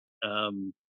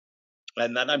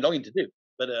 And that I'm longing to do,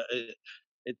 but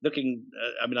it's looking.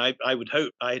 I would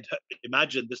hope. I'd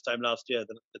imagined this time last year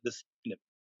that this,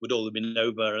 would all have been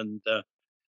over, and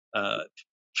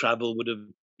travel would have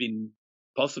been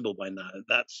possible by now.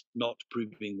 That's not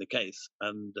proving the case.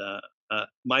 And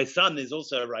my son is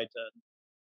also a writer,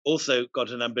 also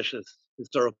got an ambitious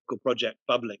historical project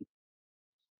bubbling,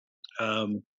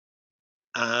 and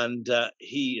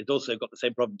he has also got the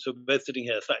same problem. So we're both sitting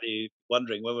here slightly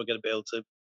wondering when we're going to be able to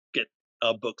get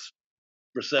our books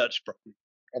researched properly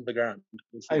on the ground.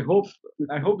 I hope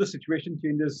the situation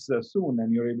changes soon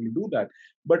and you're able to do that.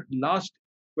 But last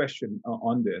question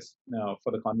on this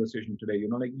for the conversation today.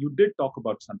 Like you did talk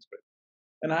about Sanskrit,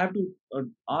 and I have to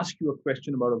ask you a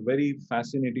question about a very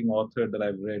fascinating author that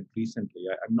I've read recently.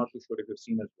 I'm not too sure if you've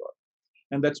seen his work,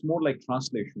 and that's more like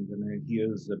translations. And he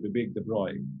is Vivek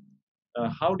Debroy.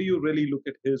 How do you really look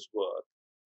at his work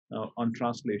on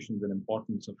translations and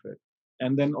importance of it?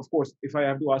 And then, of course, if I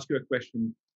have to ask you a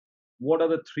question, what are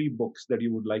the 3 books that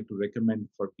you would like to recommend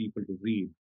for people to read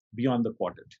beyond the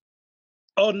quartet?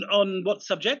 On what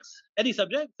subjects? Any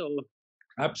subject or?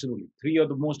 Absolutely. 3 are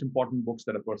the most important books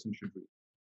that a person should read.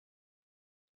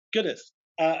 Goodness.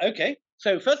 Okay.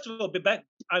 So first of all, Vivek,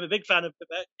 I'm a big fan of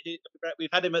Vivek. We've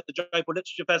had him at the Jaipur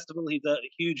Literature Festival. He's a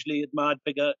hugely admired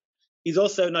figure. He's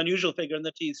also an unusual figure in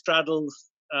that he straddles,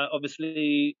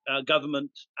 obviously,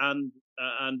 government and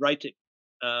writing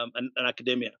and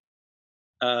academia.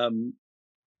 No,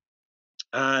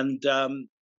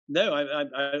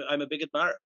 I'm a big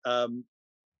admirer.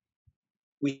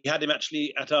 We had him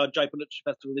actually at our Jaipur Literature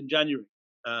Festival in January.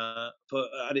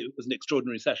 And it was an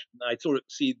extraordinary session. I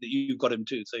see that you got him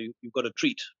too, so you've got a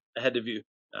treat ahead of you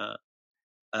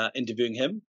interviewing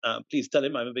him. Please tell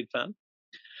him I'm a big fan.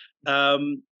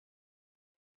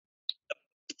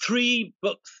 3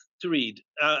 books to read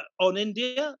on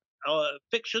India,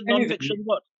 fiction, non-fiction,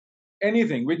 what?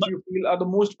 Anything which you feel are the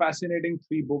most fascinating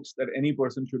 3 books that any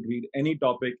person should read, any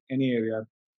topic, any area.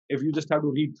 If you just have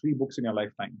to read 3 books in your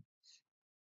lifetime.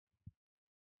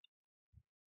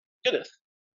 Goodness.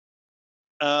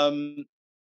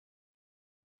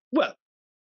 Well,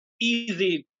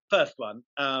 easy first one.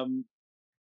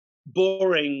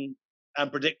 Boring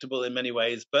and predictable in many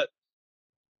ways, but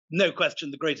no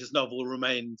question the greatest novel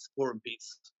remains War and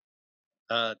Peace,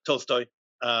 Tolstoy.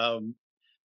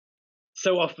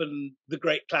 So often the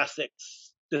great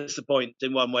classics disappoint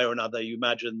in one way or another. You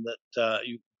imagine that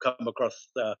you come across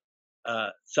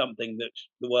something that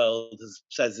the world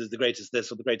says is the greatest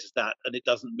this or the greatest that, and it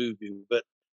doesn't move you. But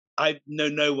I know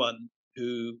no one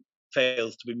who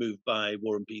fails to be moved by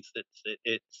War and Peace.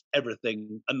 It's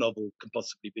everything a novel can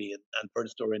possibly be, and for a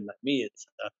historian like me, it's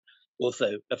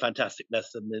also a fantastic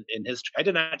lesson in history. I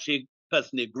don't actually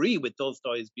personally agree with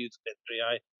Tolstoy's views of history.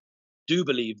 I do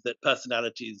believe that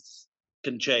personalities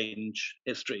can change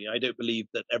history. I don't believe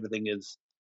that everything is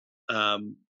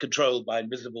controlled by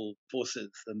invisible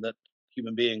forces, and that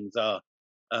human beings are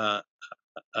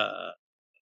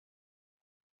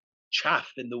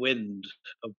chaff in the wind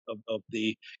of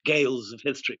the gales of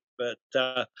history. But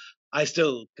I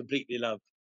still completely love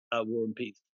War and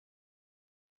Peace.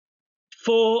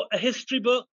 For a history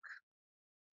book,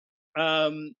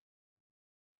 not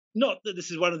that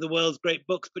this is one of the world's great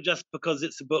books, but just because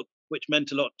it's a book which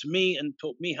meant a lot to me and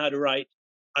taught me how to write,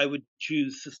 I would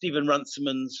choose Sir Stephen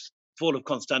Runciman's Fall of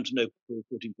Constantinople,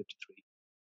 1453,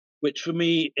 which for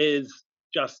me is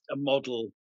just a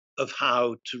model of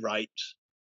how to write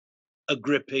a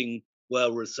gripping,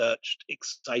 well-researched,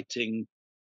 exciting,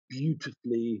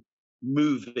 beautifully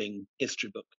moving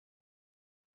history book.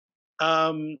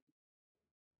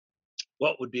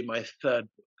 What would be my third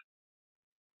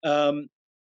book?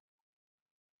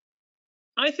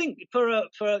 I think for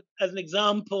as an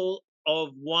example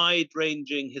of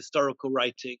wide-ranging historical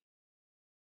writing,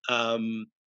 a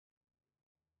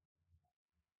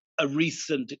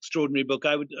recent extraordinary book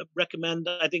I would recommend.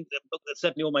 I think a book that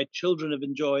certainly all my children have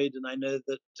enjoyed, and I know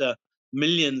that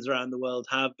millions around the world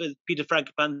have, is Peter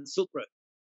Frankopan's Silk Road.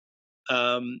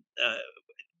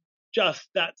 Just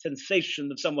that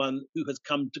sensation of someone who has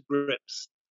come to grips,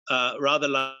 rather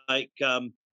like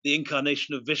the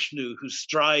incarnation of Vishnu, who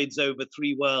strides over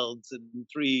 3 worlds in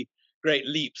 3 great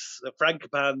leaps.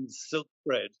 Frankopan's Silk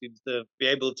Road seems to be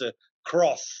able to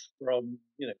cross from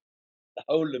the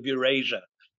whole of Eurasia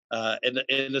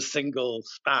in a single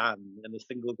span, in a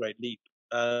single great leap.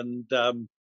 And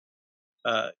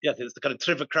yes, it's the kind of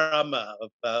Trivikrama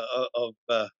of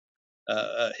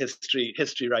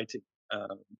history writing.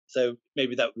 So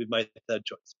maybe that would be my third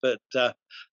choice. But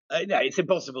yeah, it's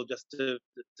impossible just to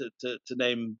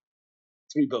name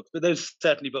 3 books, but those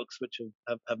certainly books which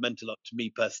have meant a lot to me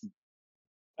personally.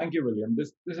 Thank you, William.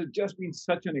 This has just been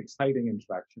such an exciting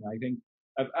interaction. I think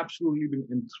I've absolutely been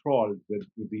enthralled with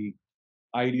the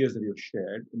ideas that you've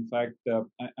shared. In fact,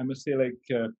 I must say,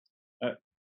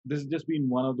 this has just been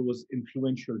one of those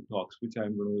influential talks which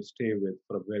I'm going to stay with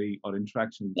for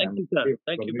interactions. Thank you, sir.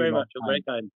 Thank you very much. You're very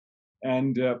kind.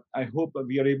 And I hope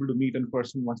we are able to meet in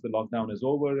person once the lockdown is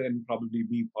over and probably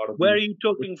be part of. Where are you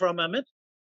talking from, Amit?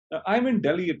 I'm in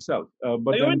Delhi itself.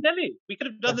 But you're in Delhi. We could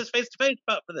have done this face to face,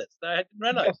 but for this, I didn't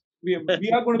realize. Yes,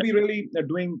 we are going to be really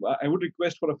doing. I would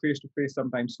request for a face to face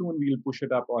sometime soon. We'll push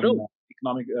it up on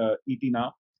Economic ET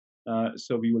now.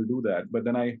 So we will do that. But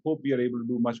then I hope we are able to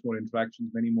do much more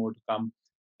interactions, many more to come.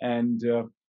 And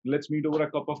let's meet over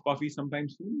a cup of coffee sometime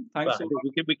soon. Thanks Well, a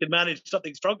lot. we can manage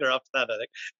something stronger after that, I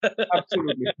think.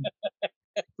 Absolutely.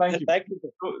 Thank you. Thank you.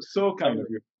 So kind of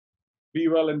you. Be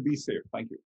well and be safe.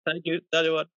 Thank you. Thank you. Bye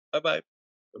bye.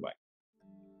 Bye-bye.